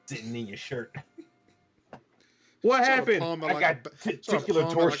sitting in your shirt. What Sort of happened? palm it I like got a ba- sort of testicular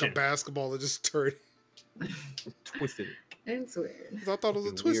palm it torsion. like a basketball that just turned. Twisted it. It's weird. 'Cause I thought it was a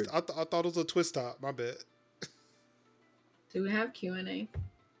Fucking twist. weird. I thought it was a twist top. My bad. Do we have Q&A?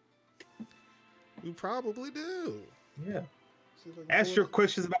 We probably do. Yeah. See if I can Ask pull your it.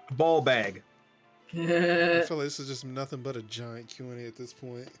 questions about the ball bag. I feel like this is just nothing but a giant Q&A at this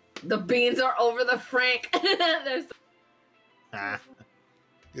point. The beans are over the Frank. There's Ah,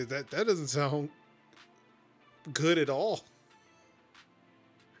 Yeah, that doesn't sound good at all.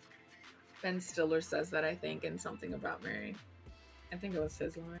 Ben Stiller says that, I think, in something about Mary. I think it was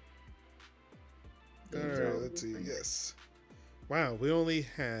his line. All right, let's see. Yes. Wow, we only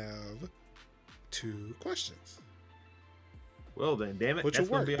have 2 questions, well then, damn it. which That's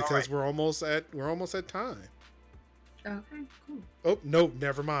will gonna work be all because right. we're almost at time. Okay, cool. Oh no,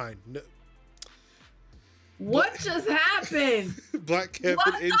 never mind. No. What just happened? Black Kevin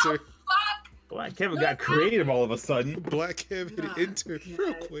What the enter. Black Kevin got creative all of a sudden. Black Kevin God, entered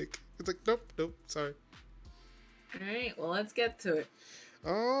real God. quick. It's like nope, sorry. All right, well, let's get to it.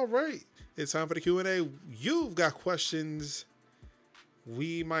 All right, it's time for the Q&A. You've got questions.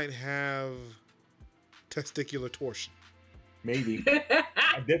 We might have testicular torsion. Maybe.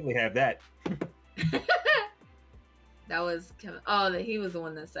 I definitely have that. That was Kevin. Oh, he was the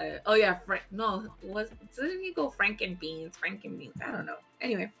one that said it. Oh, yeah, Frank. No, didn't he go Frankenbeans? I don't know.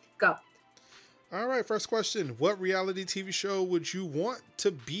 Anyway, go. All right, first question. What reality TV show would you want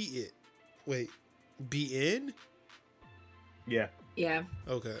to be it? Wait, be in? Yeah. Yeah.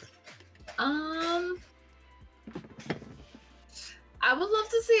 Okay. I would love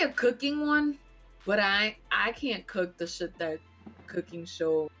to see a cooking one, but I can't cook the shit that cooking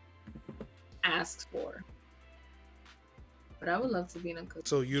show asks for. But I would love to be in a cooking.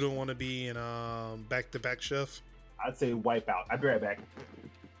 So you don't want to be in Back to Back Chef? I'd say Wipeout. I'll be right back.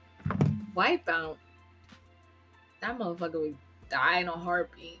 Wipeout. That motherfucker would die in a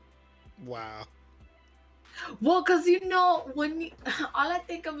heartbeat. Wow. Well, cause when all I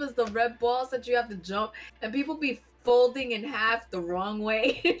think of is the red balls that you have to jump, and people be folding in half the wrong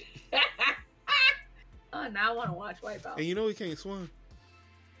way. Oh, now I want to watch Wipeout. And you know he can't swim.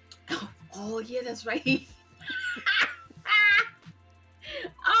 Oh yeah, that's right.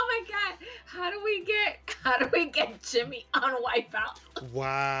 Oh my god, how do we get Jimmy on Wipeout?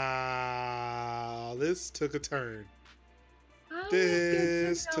 Wow. This took a turn. How do we get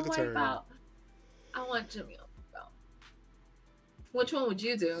This Jimmy took on a turn. Wipeout? I want Jimmy on Wipeout. Which one would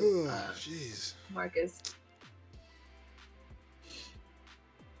you do, Oh, jeez. Marcus?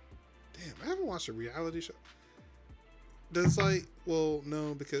 Damn, I haven't watched a reality show.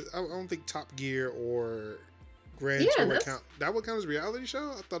 No, because I don't think Top Gear or Grand Yeah, Tour would that's- count. That would count as a reality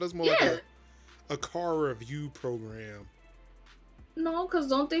show? I thought it was more Yeah. like a car review program. No, cause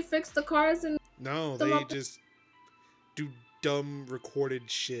don't they fix the cars and? No, Some they of- just do dumb recorded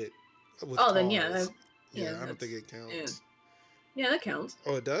shit with Oh, then yeah, cars. that- Yeah, yeah, I don't that's- think it counts. Yeah, that counts.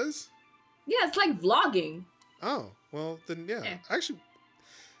 Oh, it does? Yeah, it's like vlogging. Oh, well, then yeah. Yeah. Actually,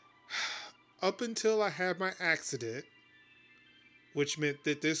 up until I had my accident, which meant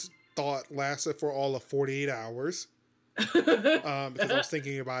that this thought lasted for all of 48 hours. Because I was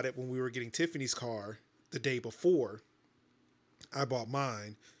thinking about it when we were getting Tiffany's car the day before I bought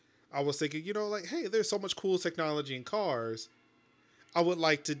mine. I was thinking, like, hey, there's so much cool technology in cars. I would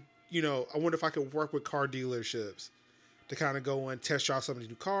like to, I wonder if I could work with car dealerships to kind of go and test drive some of these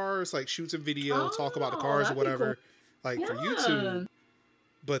new cars, like shoot some video, talk about the cars or whatever, cool. For YouTube.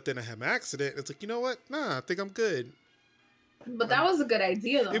 But then I had my accident. It's like, you know what? Nah, I think I'm good. But that was a good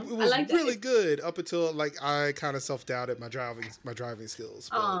idea, though. It was really good up until I kind of self-doubted my driving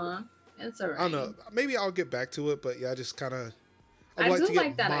skills. It's alright. I don't know. Maybe I'll get back to it, but yeah, I just kind of I'd like to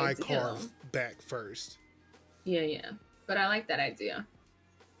get my car back first. Yeah. But I like that idea.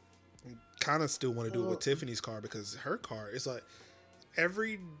 Kind of still want to do it with Tiffany's car because her car is like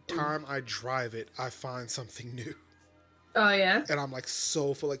every time I drive it, I find something new. Oh yeah. And I'm like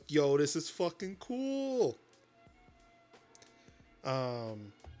so full, like, yo, this is fucking cool.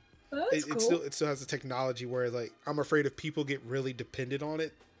 It still has the technology where like I'm afraid if people get really dependent on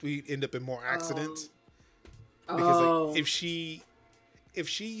it, we end up in more accidents. Because like if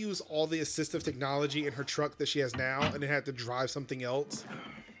she used all the assistive technology in her truck that she has now and then had to drive something else,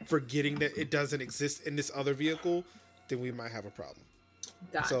 forgetting that it doesn't exist in this other vehicle, then we might have a problem.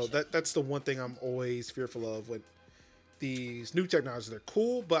 Gotcha. So that's the one thing I'm always fearful of with these new technologies. They're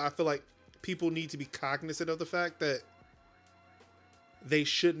cool, but I feel like people need to be cognizant of the fact that they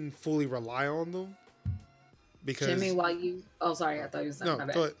shouldn't fully rely on them. Because Jimmy, sorry, I thought you was done. No,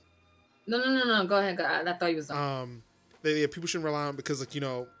 go ahead. No, go ahead. I thought you was done. People shouldn't rely on because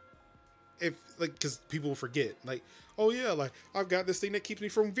because people will forget, like, oh yeah, like I've got this thing that keeps me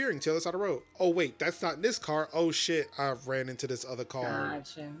from veering to the other side of the road. Oh wait, that's not in this car. Oh shit, I've ran into this other car.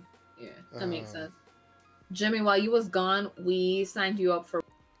 Gotcha. Yeah, that makes sense. Jimmy, while you was gone, we signed you up for.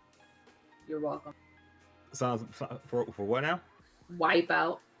 You're welcome. Sounds for what now?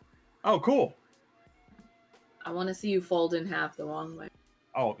 Wipeout. Oh, cool. I want to see you fold in half the wrong way.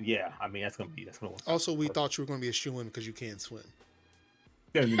 Oh yeah, I mean that's gonna work. Also, we thought you were gonna be a shoo-in because you can't swim.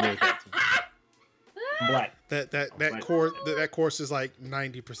 Yeah, you know Black. That course is like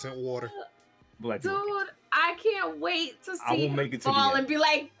 90% water. Black. Dude, I can't wait to see you fall and be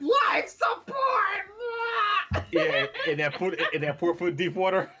like, life support. Yeah, in that 4-foot deep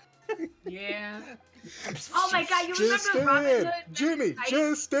water. Yeah. Oh my god, you remember Robin Hood? Jimmy,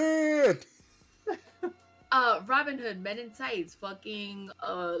 just stand. Robin Hood, Men in Tights, fucking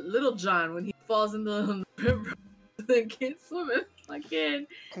Little John when he falls in the river and can't swim. Fucking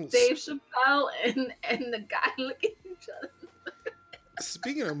Dave Chappelle and the guy look at each other.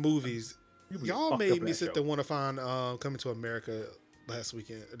 Speaking of movies, y'all made me sit there want to find Coming to America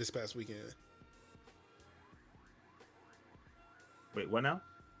this past weekend. Wait, what now?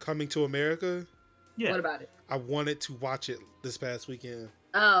 Coming to America? Yeah. What about it? I wanted to watch it this past weekend.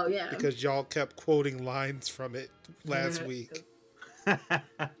 Oh, yeah. Because y'all kept quoting lines from it last week.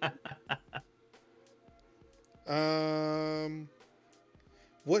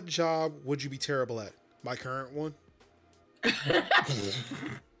 What job would you be terrible at? My current one? Stupid.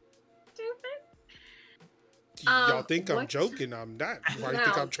 Y'all think I'm joking. I'm not. Why do you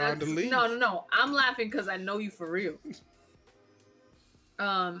think I'm trying to leave? No. I'm laughing because I know you for real.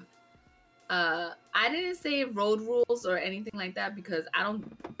 I didn't say road rules or anything like that because I don't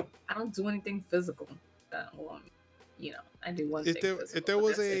do anything physical. I do one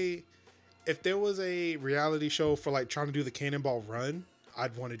thing. If there was a reality show for like trying to do the Cannonball Run,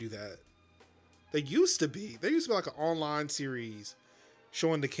 I'd want to do that. There used to be like an online series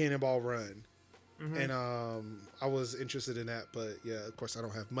showing the Cannonball Run. Mm-hmm. And I was interested in that, but yeah, of course I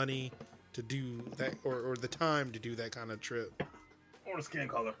don't have money to do that or the time to do that kind of trip. Or the skin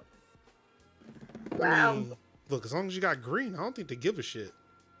color. Wow. I mean, look, as long as you got green, I don't think they give a shit.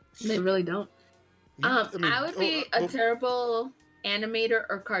 They really don't. I would be a terrible animator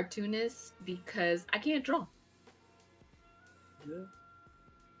or cartoonist because I can't draw. Yeah.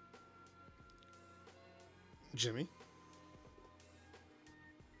 Jimmy?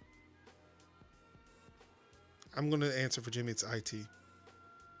 I'm going to answer for Jimmy. It's IT.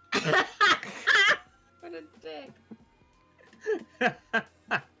 What a dick.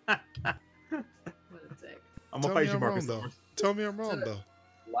 I'm going to fight you, Marcus. Tell me I'm wrong, though.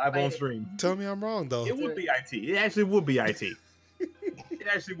 Live on stream. Tell me I'm wrong, though. It would be IT. It actually would be IT. It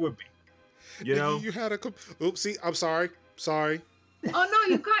actually would be. You know? You had a... Oopsie. I'm sorry. Sorry. Oh,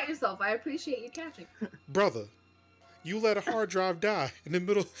 no, you caught yourself. I appreciate you catching. Brother, you let a hard drive die in the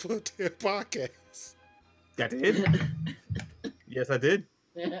middle of a damn podcast. I did. Yes, I did.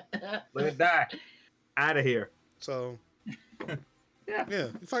 Let it die. Out of here. So... Yeah.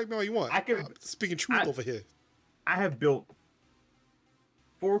 You fight me all you want. I'm speaking truth over here. I have built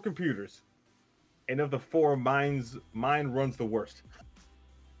 4 computers, and of the 4, mine runs the worst.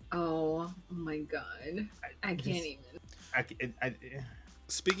 Oh my god. I can't even.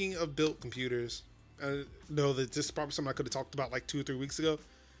 Speaking of built computers, I know that this is probably something I could have talked about like 2 or 3 weeks ago.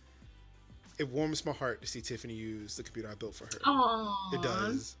 It warms my heart to see Tiffany use the computer I built for her. Oh, It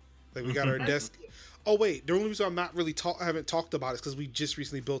does. Like, we got our desk. Oh wait, the only reason I'm not really I haven't talked about it is because we just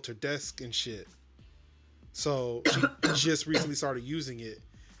recently built her desk and shit. So she just recently started using it,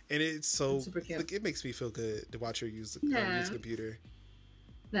 and it's so super cute. like, it makes me feel good to watch her use the computer.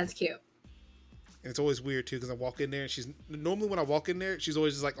 That's cute. And it's always weird too because I walk in there and she's normally when I walk in there she's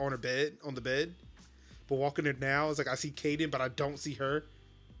always just like on the bed. But walking there now it's like I see Kaden but I don't see her.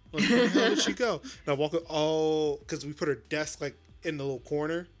 Like, where the hell did she go? And I walk in, because we put her desk like in the little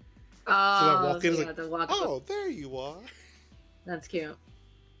corner. Oh, so I walk in, so it's like, oh, there you are. That's cute.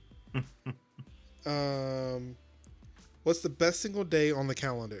 What's the best single day on the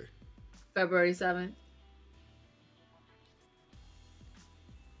calendar? February 7th.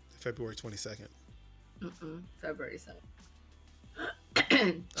 February 22nd. February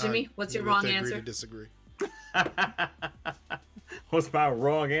 7th. Jimmy, what's your wrong answer? Agree to disagree. What's my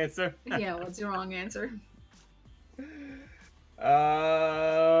wrong answer? Yeah, what's your wrong answer?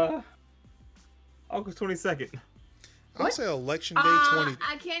 August 22nd. I'll say election day 20.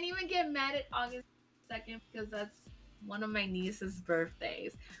 I can't even get mad at August 2nd because that's one of my niece's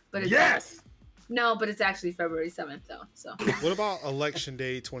birthdays. But it's yes. No, but it's actually February 7th though. So. What about election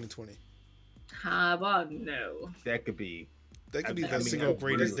day 2020? How about no? That could be. That could be the single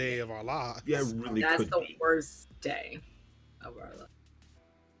greatest day of our lives. Yeah, it really That's could the be. worst day of our life.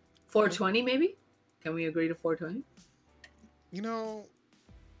 420 maybe? Can we agree to 420? You know,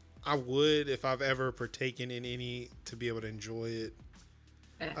 I would if I've ever partaken in any to be able to enjoy it.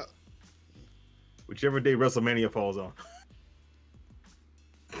 Whichever day WrestleMania falls on.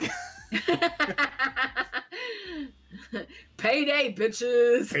 Payday,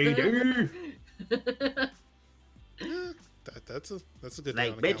 bitches. Payday. That's a good Like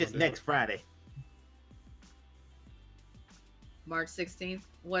day on the bitches calendar. next Friday. March 16th.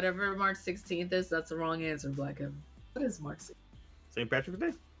 Whatever March 16th is, that's the wrong answer, Black Evan. What is March 16th? St. Patrick's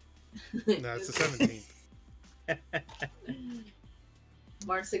Day? No, it's the 17th.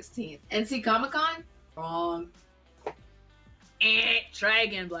 March 16th. NC Comic Con? Wrong. Try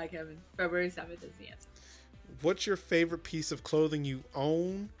again, Black Evan. February 7th is the answer. What's your favorite piece of clothing you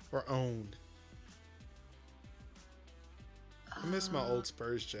own or owned? I miss my old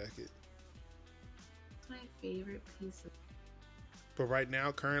Spurs jacket. My favorite piece of... But right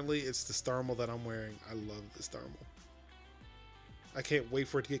now, currently, it's the thermal that I'm wearing. I love this thermal. I can't wait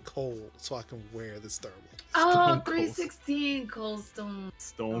for it to get cold so I can wear this thermal. Oh, Stone 316 Cold Stone.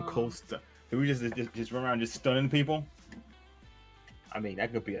 Stone Cold Stuff. Do we just run around just stunning people? I mean,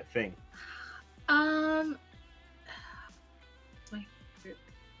 that could be a thing. My favorite.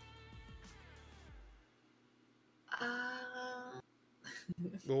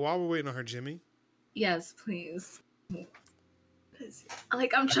 Well, while we're waiting on her, Jimmy. Yes, please.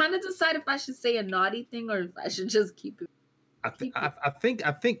 Like, I'm trying to decide if I should say a naughty thing or if I should just keep it. I think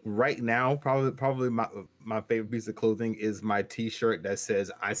right now probably my favorite piece of clothing is my T-shirt that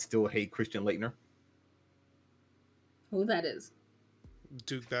says "I still hate Christian Laettner." Who that is?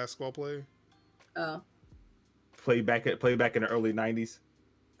 Duke basketball player. Oh. Play back in the early '90s,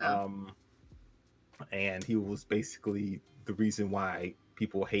 Oh. And he was basically the reason why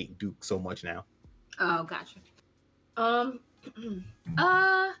people hate Duke so much now. Oh, gotcha.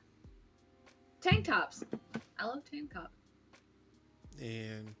 Tank tops. I love tank tops.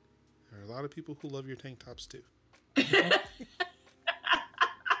 And there are a lot of people who love your tank tops too.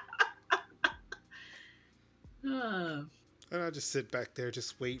 Huh. And I just sit back there,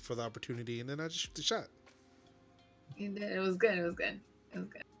 just wait for the opportunity, and then I just shoot the shot. It was good. It was good. It was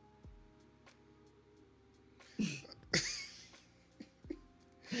good.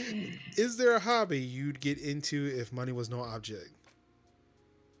 Is there a hobby you'd get into if money was no object?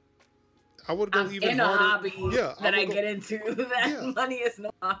 I would go I'm even in harder. a hobby that I would get into that money is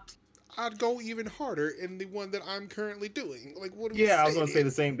no object. I'd go even harder in the one that I'm currently doing. Like, what? Yeah, I was gonna say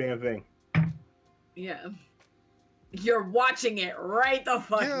the same damn thing. Yeah. You're watching it right the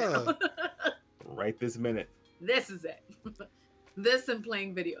fuck now. Right this minute. This is it. This and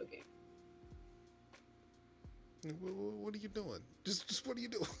playing video games. What are you doing? Just what are you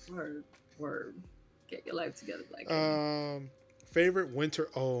doing? Word. Get your life together, Black. Favorite winter.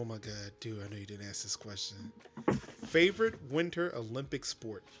 Oh my god, dude! I know you didn't ask this question. Favorite winter Olympic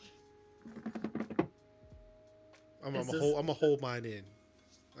sport. I'm gonna hold mine in.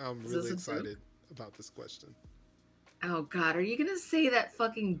 I'm really excited about this question. Oh God, are you gonna say that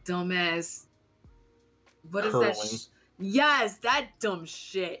fucking dumbass? What is Curling. that? Yes, that dumb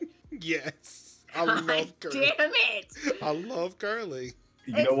shit. Yes. I God love curling. damn it! I love curling.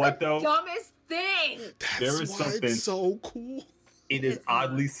 You know what though? Dumbest thing. That's There is why something- it's so cool. It is It's not.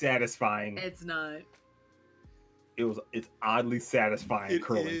 oddly satisfying. It's not. It's oddly satisfying It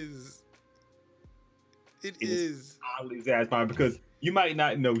curling. is. It It is. Oddly satisfying because you might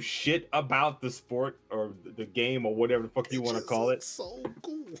not know shit about the sport or the game or whatever the fuck you want to just call it, looks so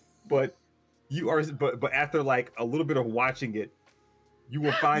cool. but you are but after like a little bit of watching it, you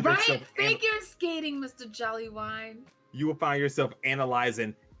will find Right? yourself Figure skating, Mr. Jollywine. you will find yourself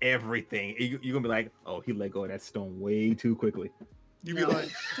analyzing everything. You're gonna be like, oh, he let go of that stone way too quickly. You No. be like,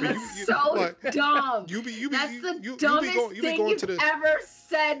 That's so like, dumb. you That's the be dumbest thing going you've to the ever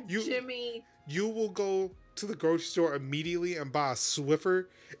said, you- Jimmy. you will go to the grocery store immediately and buy a Swiffer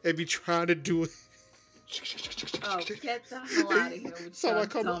and be trying to do it. Oh, get the hell out of here with So your I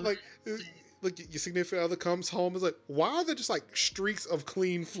come dumb like shit. your significant other comes home is like, why are there just like streaks of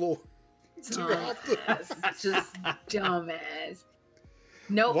clean floor throughout the Dumbass. Just dumbass.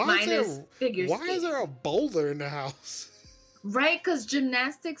 Nope, Why is mine is there- figure Why skating. is there a boulder in the house? Right, because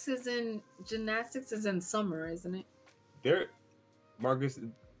gymnastics is in summer, isn't it? There, Marcus,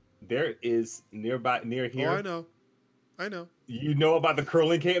 there is near here. Oh, I know. You know about the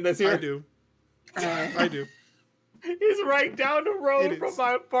curling camp that's here? I do. I do. It's right down the road It from is.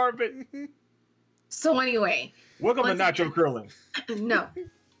 my apartment. So anyway, Welcome to Once Nacho Curling. no,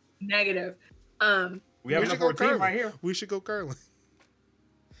 negative. We have should number go 14 right here. We should go curling.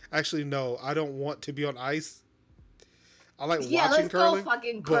 Actually, no, I don't want to be on ice. I like Yeah, watching let's curling. go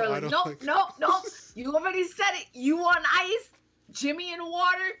fucking but I curling. don't Nope, like- nope. You already said it. You on ice, Jimmy in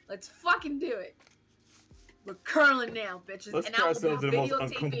water. Let's fucking do it. We're curling now, bitches. Let's and put I will ourselves be in the most videotaping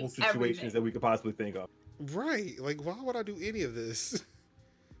uncomfortable situations everything. that we could possibly think of. Right. Like, why would I do any of this?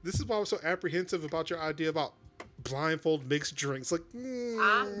 This is why I was so apprehensive about your idea about blindfold mixed drinks. Like,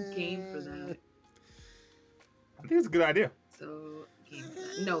 I'm game for that. I think it's a good idea. So game for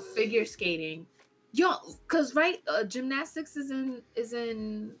that. No figure skating. Yo, cause right, gymnastics is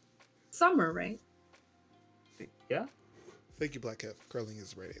in summer, right? Yeah. Thank you, Black Cat. Curling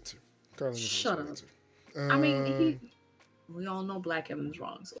is the right answer. Curling is Shut the right up. answer. I mean, we all know Black Evan's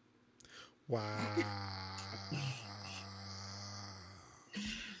wrong. So. Wow.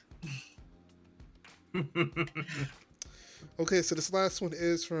 Okay, so this last one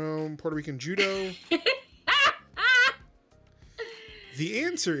is from Puerto Rican Judo. The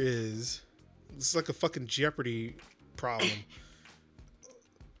answer is, it's like a fucking Jeopardy problem.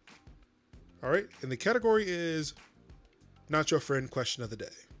 All right, and the category is not your friend question of the day,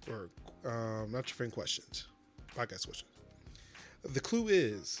 or not your friend questions, podcast questions. The clue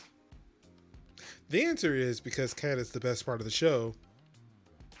is, the answer is because Cat is the best part of the show.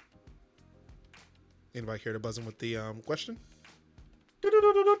 Anybody care to buzz in with the question?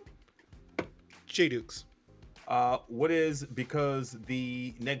 J Dukes. What is because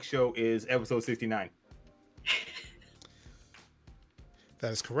the next show is episode 69?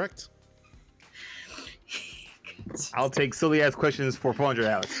 That is correct. I'll take silly ass questions for 400,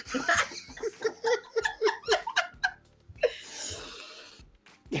 Alex.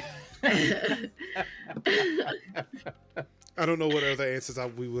 I don't know what other answers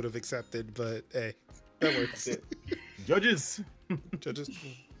we would have accepted, but hey, that works. Judges. Judges.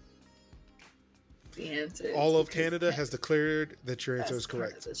 The answer. is All of because Canada Cat has declared that your answer is best part of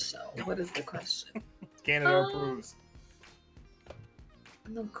correct. the show. What is the question? Canada approves.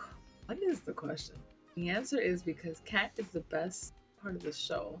 No, what is the question? The answer is because Cat is the best part of the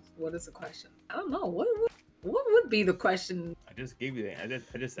show. What is the question? I don't know. What would be the question? I just gave you that.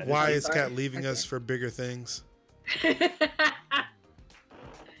 I just said Why it. is sorry. Cat leaving us Okay. for bigger things?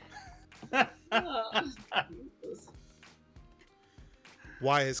 Oh,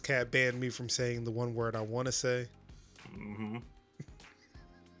 Why has Cat banned me from saying the one word I want to say? Mm-hmm.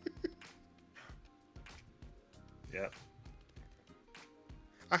 Yep.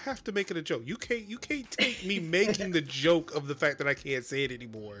 I have to make it a joke. You can't take me making the joke of the fact that I can't say it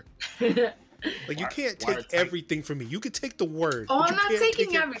anymore. Like, you can't why are take tight- everything from me. You can take the word. Oh, but I'm you not can't taking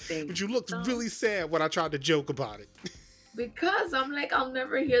take it- everything. But you looked No. really sad when I tried to joke about it. Because I'm like, I'll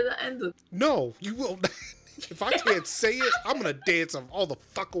never hear the end of No, you will not. If I can't say it, I'm gonna dance all the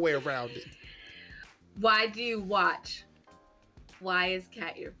fuck away around it. Why do you watch? Why is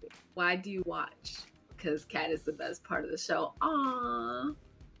Cat your favorite? Why do you watch? Because Cat is the best part of the show. Aww.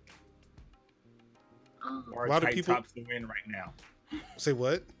 Aww. Or A lot of tight people- tops so in right now. Say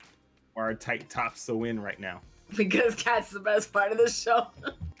what? Or our tight tops so in right now. Because Cat's the best part of the show.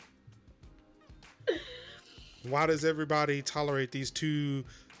 Why does everybody tolerate these two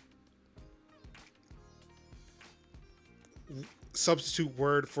substitute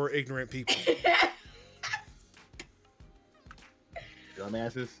word for ignorant people?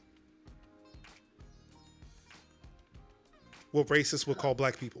 Dumbasses. What racists would call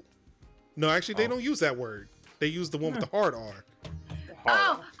black people? No, actually, they don't use that word. They use the one with the hard R.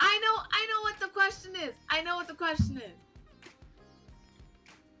 Oh, I know what the question is. I know what the question is.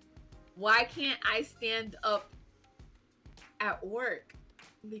 Why can't I stand up at work?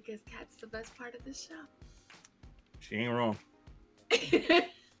 Because Kat's the best part of the show. She ain't wrong.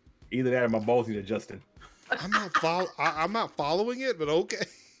 Either that or my balls need adjusting. I'm not following it, but okay.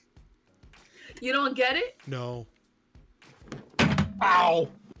 You don't get it? No. Ow!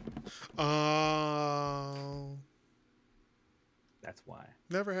 That's why.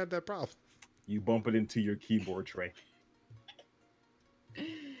 Never had that problem. You bump it into your keyboard tray.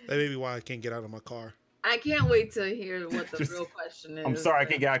 That may be why I can't get out of my car. I can't wait to hear what the real question is. I'm sorry I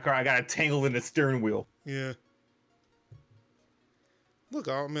can't get out of the car. I got tangled in the steering wheel. Yeah. Look,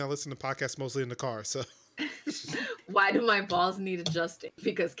 I listen to podcasts mostly in the car, so. Why do my balls need adjusting?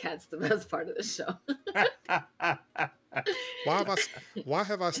 Because Kat's the best part of the show. Why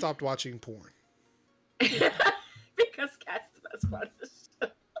have I stopped watching porn? Because Kat's the best part of the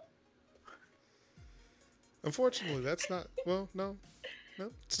show. Unfortunately, that's not. Well, no.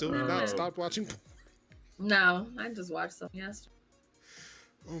 Still not stopped watching porn. No, I just watched some yesterday.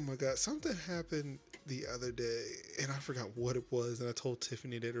 Oh my god, something happened the other day, and I forgot what it was, and I told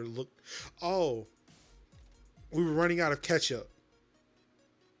Tiffany that her look. Oh, we were running out of ketchup,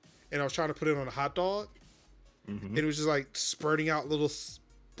 and I was trying to put it on a hot dog, and it was just like spurting out little.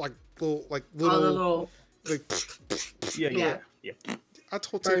 Yeah. I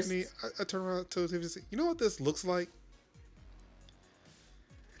told Tiffany, I turned around and told Tiffany, you know what this looks like?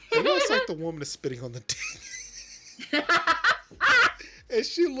 It looks like the woman is spitting on the dick. And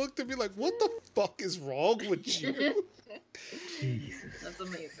she looked at me like, what the fuck is wrong with you? That's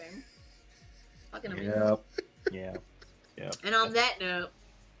amazing. Fucking amazing. Yep. And on that note,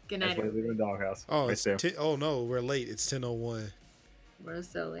 good night. That's why they live in a doghouse. Oh, right it's there. oh no, we're late. It's 10:01. We're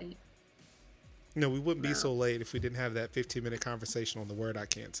so late. No, we wouldn't be so late if we didn't have that 15-minute conversation on the word I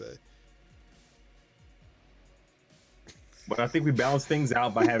can't say. But I think we balance things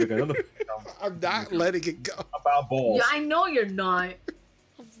out by having another. I'm not letting it go. About balls. Yeah, I know you're not.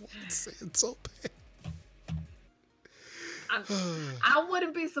 I'm saying so bad. I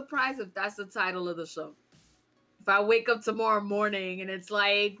wouldn't be surprised if that's the title of the show. If I wake up tomorrow morning and it's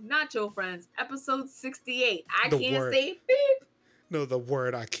like Nacho Friends, episode 68. I can't say beep. No, the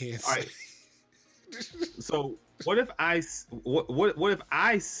word I can't say. Right. So what if I what if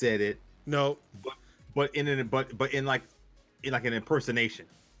I said it? No, but in like an impersonation.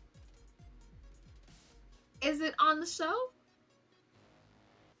 Is it on the show?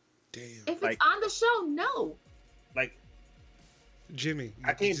 damn. If it's on the show, no. Like Jimmy,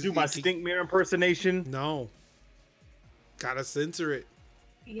 I can't do my stink mirror impersonation. No. Gotta censor it.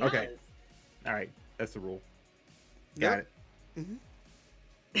 Yes. Okay. All right, that's the rule. Got it.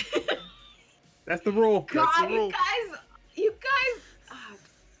 That's the rule. God, That's the rule. you guys,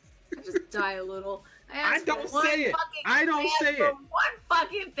 I just die a little. I don't say it. I don't say it. One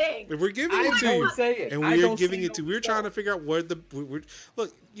fucking thing. If we're giving I it to don't you, say it. and I we're don't giving say it to, no we're stuff. trying to figure out where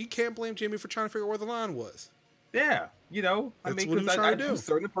look. You can't blame Jimmy for trying to figure out where the line was. Yeah, That's what he was I trying to do do.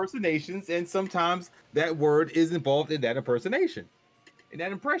 certain impersonations, and sometimes that word is involved in that impersonation, in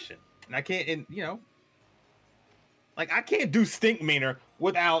that impression, and I can't, like I can't do stink meaner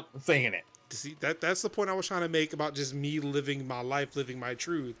without saying it. See, that's the point I was trying to make about just me living my life, living my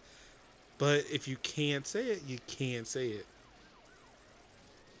truth. But if you can't say it, you can't say it.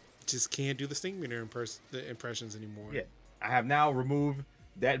 Just can't do the stink meaner impressions anymore. Yeah, I have now removed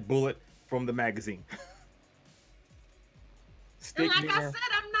that bullet from the magazine. And like I said,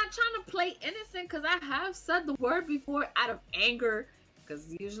 I'm not trying to play innocent because I have said the word before out of anger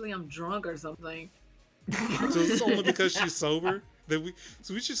because usually I'm drunk or something. So it's only because she's sober that we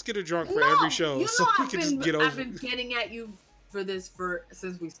should just get her drunk for every show you know so we can just get over. I've been getting at you for this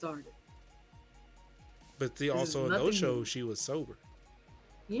since we started. But also in those shows she was sober.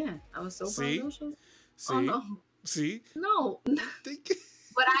 Yeah, I was sober See? on those shows. See, Oh, no. see, No.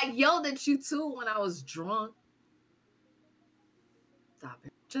 But I yelled at you too when I was drunk. Stop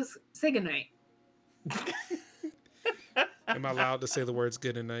it. Just say goodnight. Am I allowed to say the words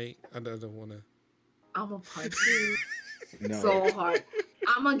good night? I don't want to. I'm gonna punch you No. so hard.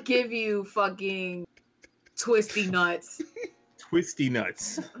 I'm gonna give you fucking twisty nuts. Twisty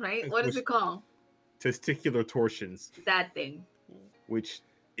nuts, Right? What is it called? testicular torsions, That thing. which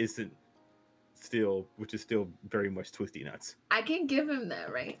isn't still very much Twisty Nuts. I can give him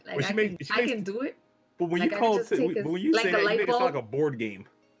that, right? Like Well, I can do it. But when Like, you I call can just take when you like say a that, you light make it sound bulb. like a board game.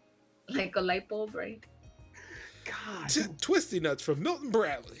 Like a light bulb, right? God, Twisty Nuts from Milton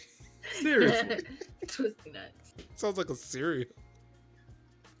Bradley. seriously, Twisty Nuts. Sounds like a cereal.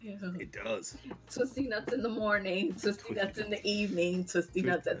 Yeah. it does. Twisty Nuts in the morning, Twisty Nuts in the evening, Twisty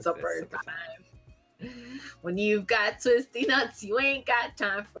Nuts at supper time. When you've got Twisty Nuts, you ain't got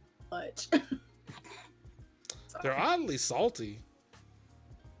time for much. They're oddly salty.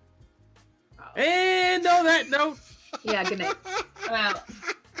 And on that note, Yeah, good night. I'm out.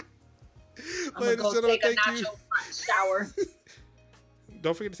 I'm gonna Ladies and go gentlemen, take a thank you. nacho shower.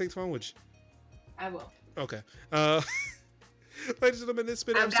 Don't forget to take the phone with you. I will. Okay. Ladies and gentlemen, it's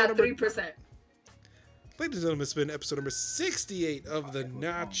been I've episode got number 3%. Ladies and gentlemen, it's been episode number 68 of the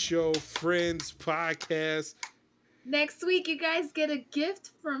Nacho Friends podcast. Next week, you guys get a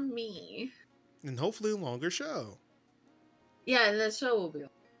gift from me. And hopefully a longer show. Yeah, and the show will be.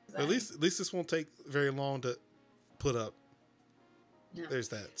 At least this won't take very long to put up. No. There's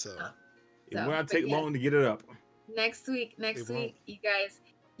that. So it will not take long to get it up. Next week, It won't.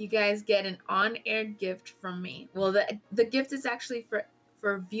 you guys get an on-air gift from me. Well, the gift is actually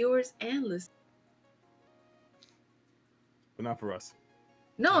for viewers and listeners. But not for us.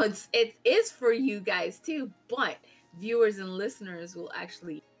 No, it is for you guys too, but viewers and listeners will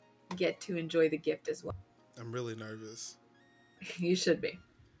actually get to enjoy the gift as well. I'm really nervous. You should be.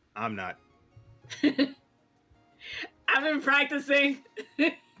 I'm not. I've been practicing.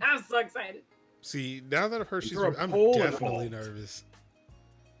 I'm so excited. See, now that I've heard she's, You're a I'm pole definitely involved. nervous.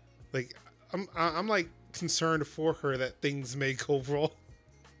 Like I'm like concerned for her that things may go wrong.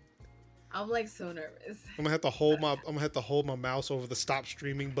 I'm like so nervous. I'm gonna have to hold my mouse over the stop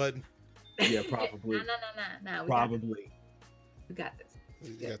streaming button. Yeah, probably. No. Probably. We got this.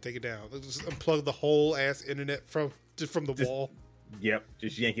 You gotta take it down. Let's just unplug the whole ass internet from the wall. Yep.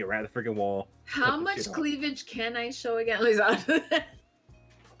 Just yank it right at the freaking wall. How Cut the much shit off. cleavage can I show again? Lisa?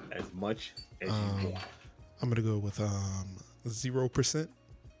 As much as you want. I'm gonna go with 0%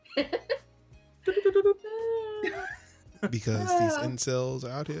 because these incels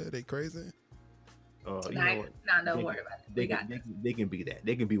out here, they crazy. You know what? Don't They- worry about it. They We got can, this. they can be that.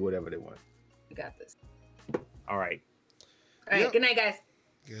 They can be whatever they want. We got this. All right. All right. Yep. Good night, guys.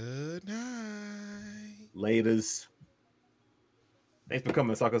 Good night. Laters. Thanks for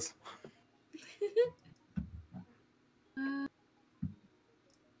coming, suckers.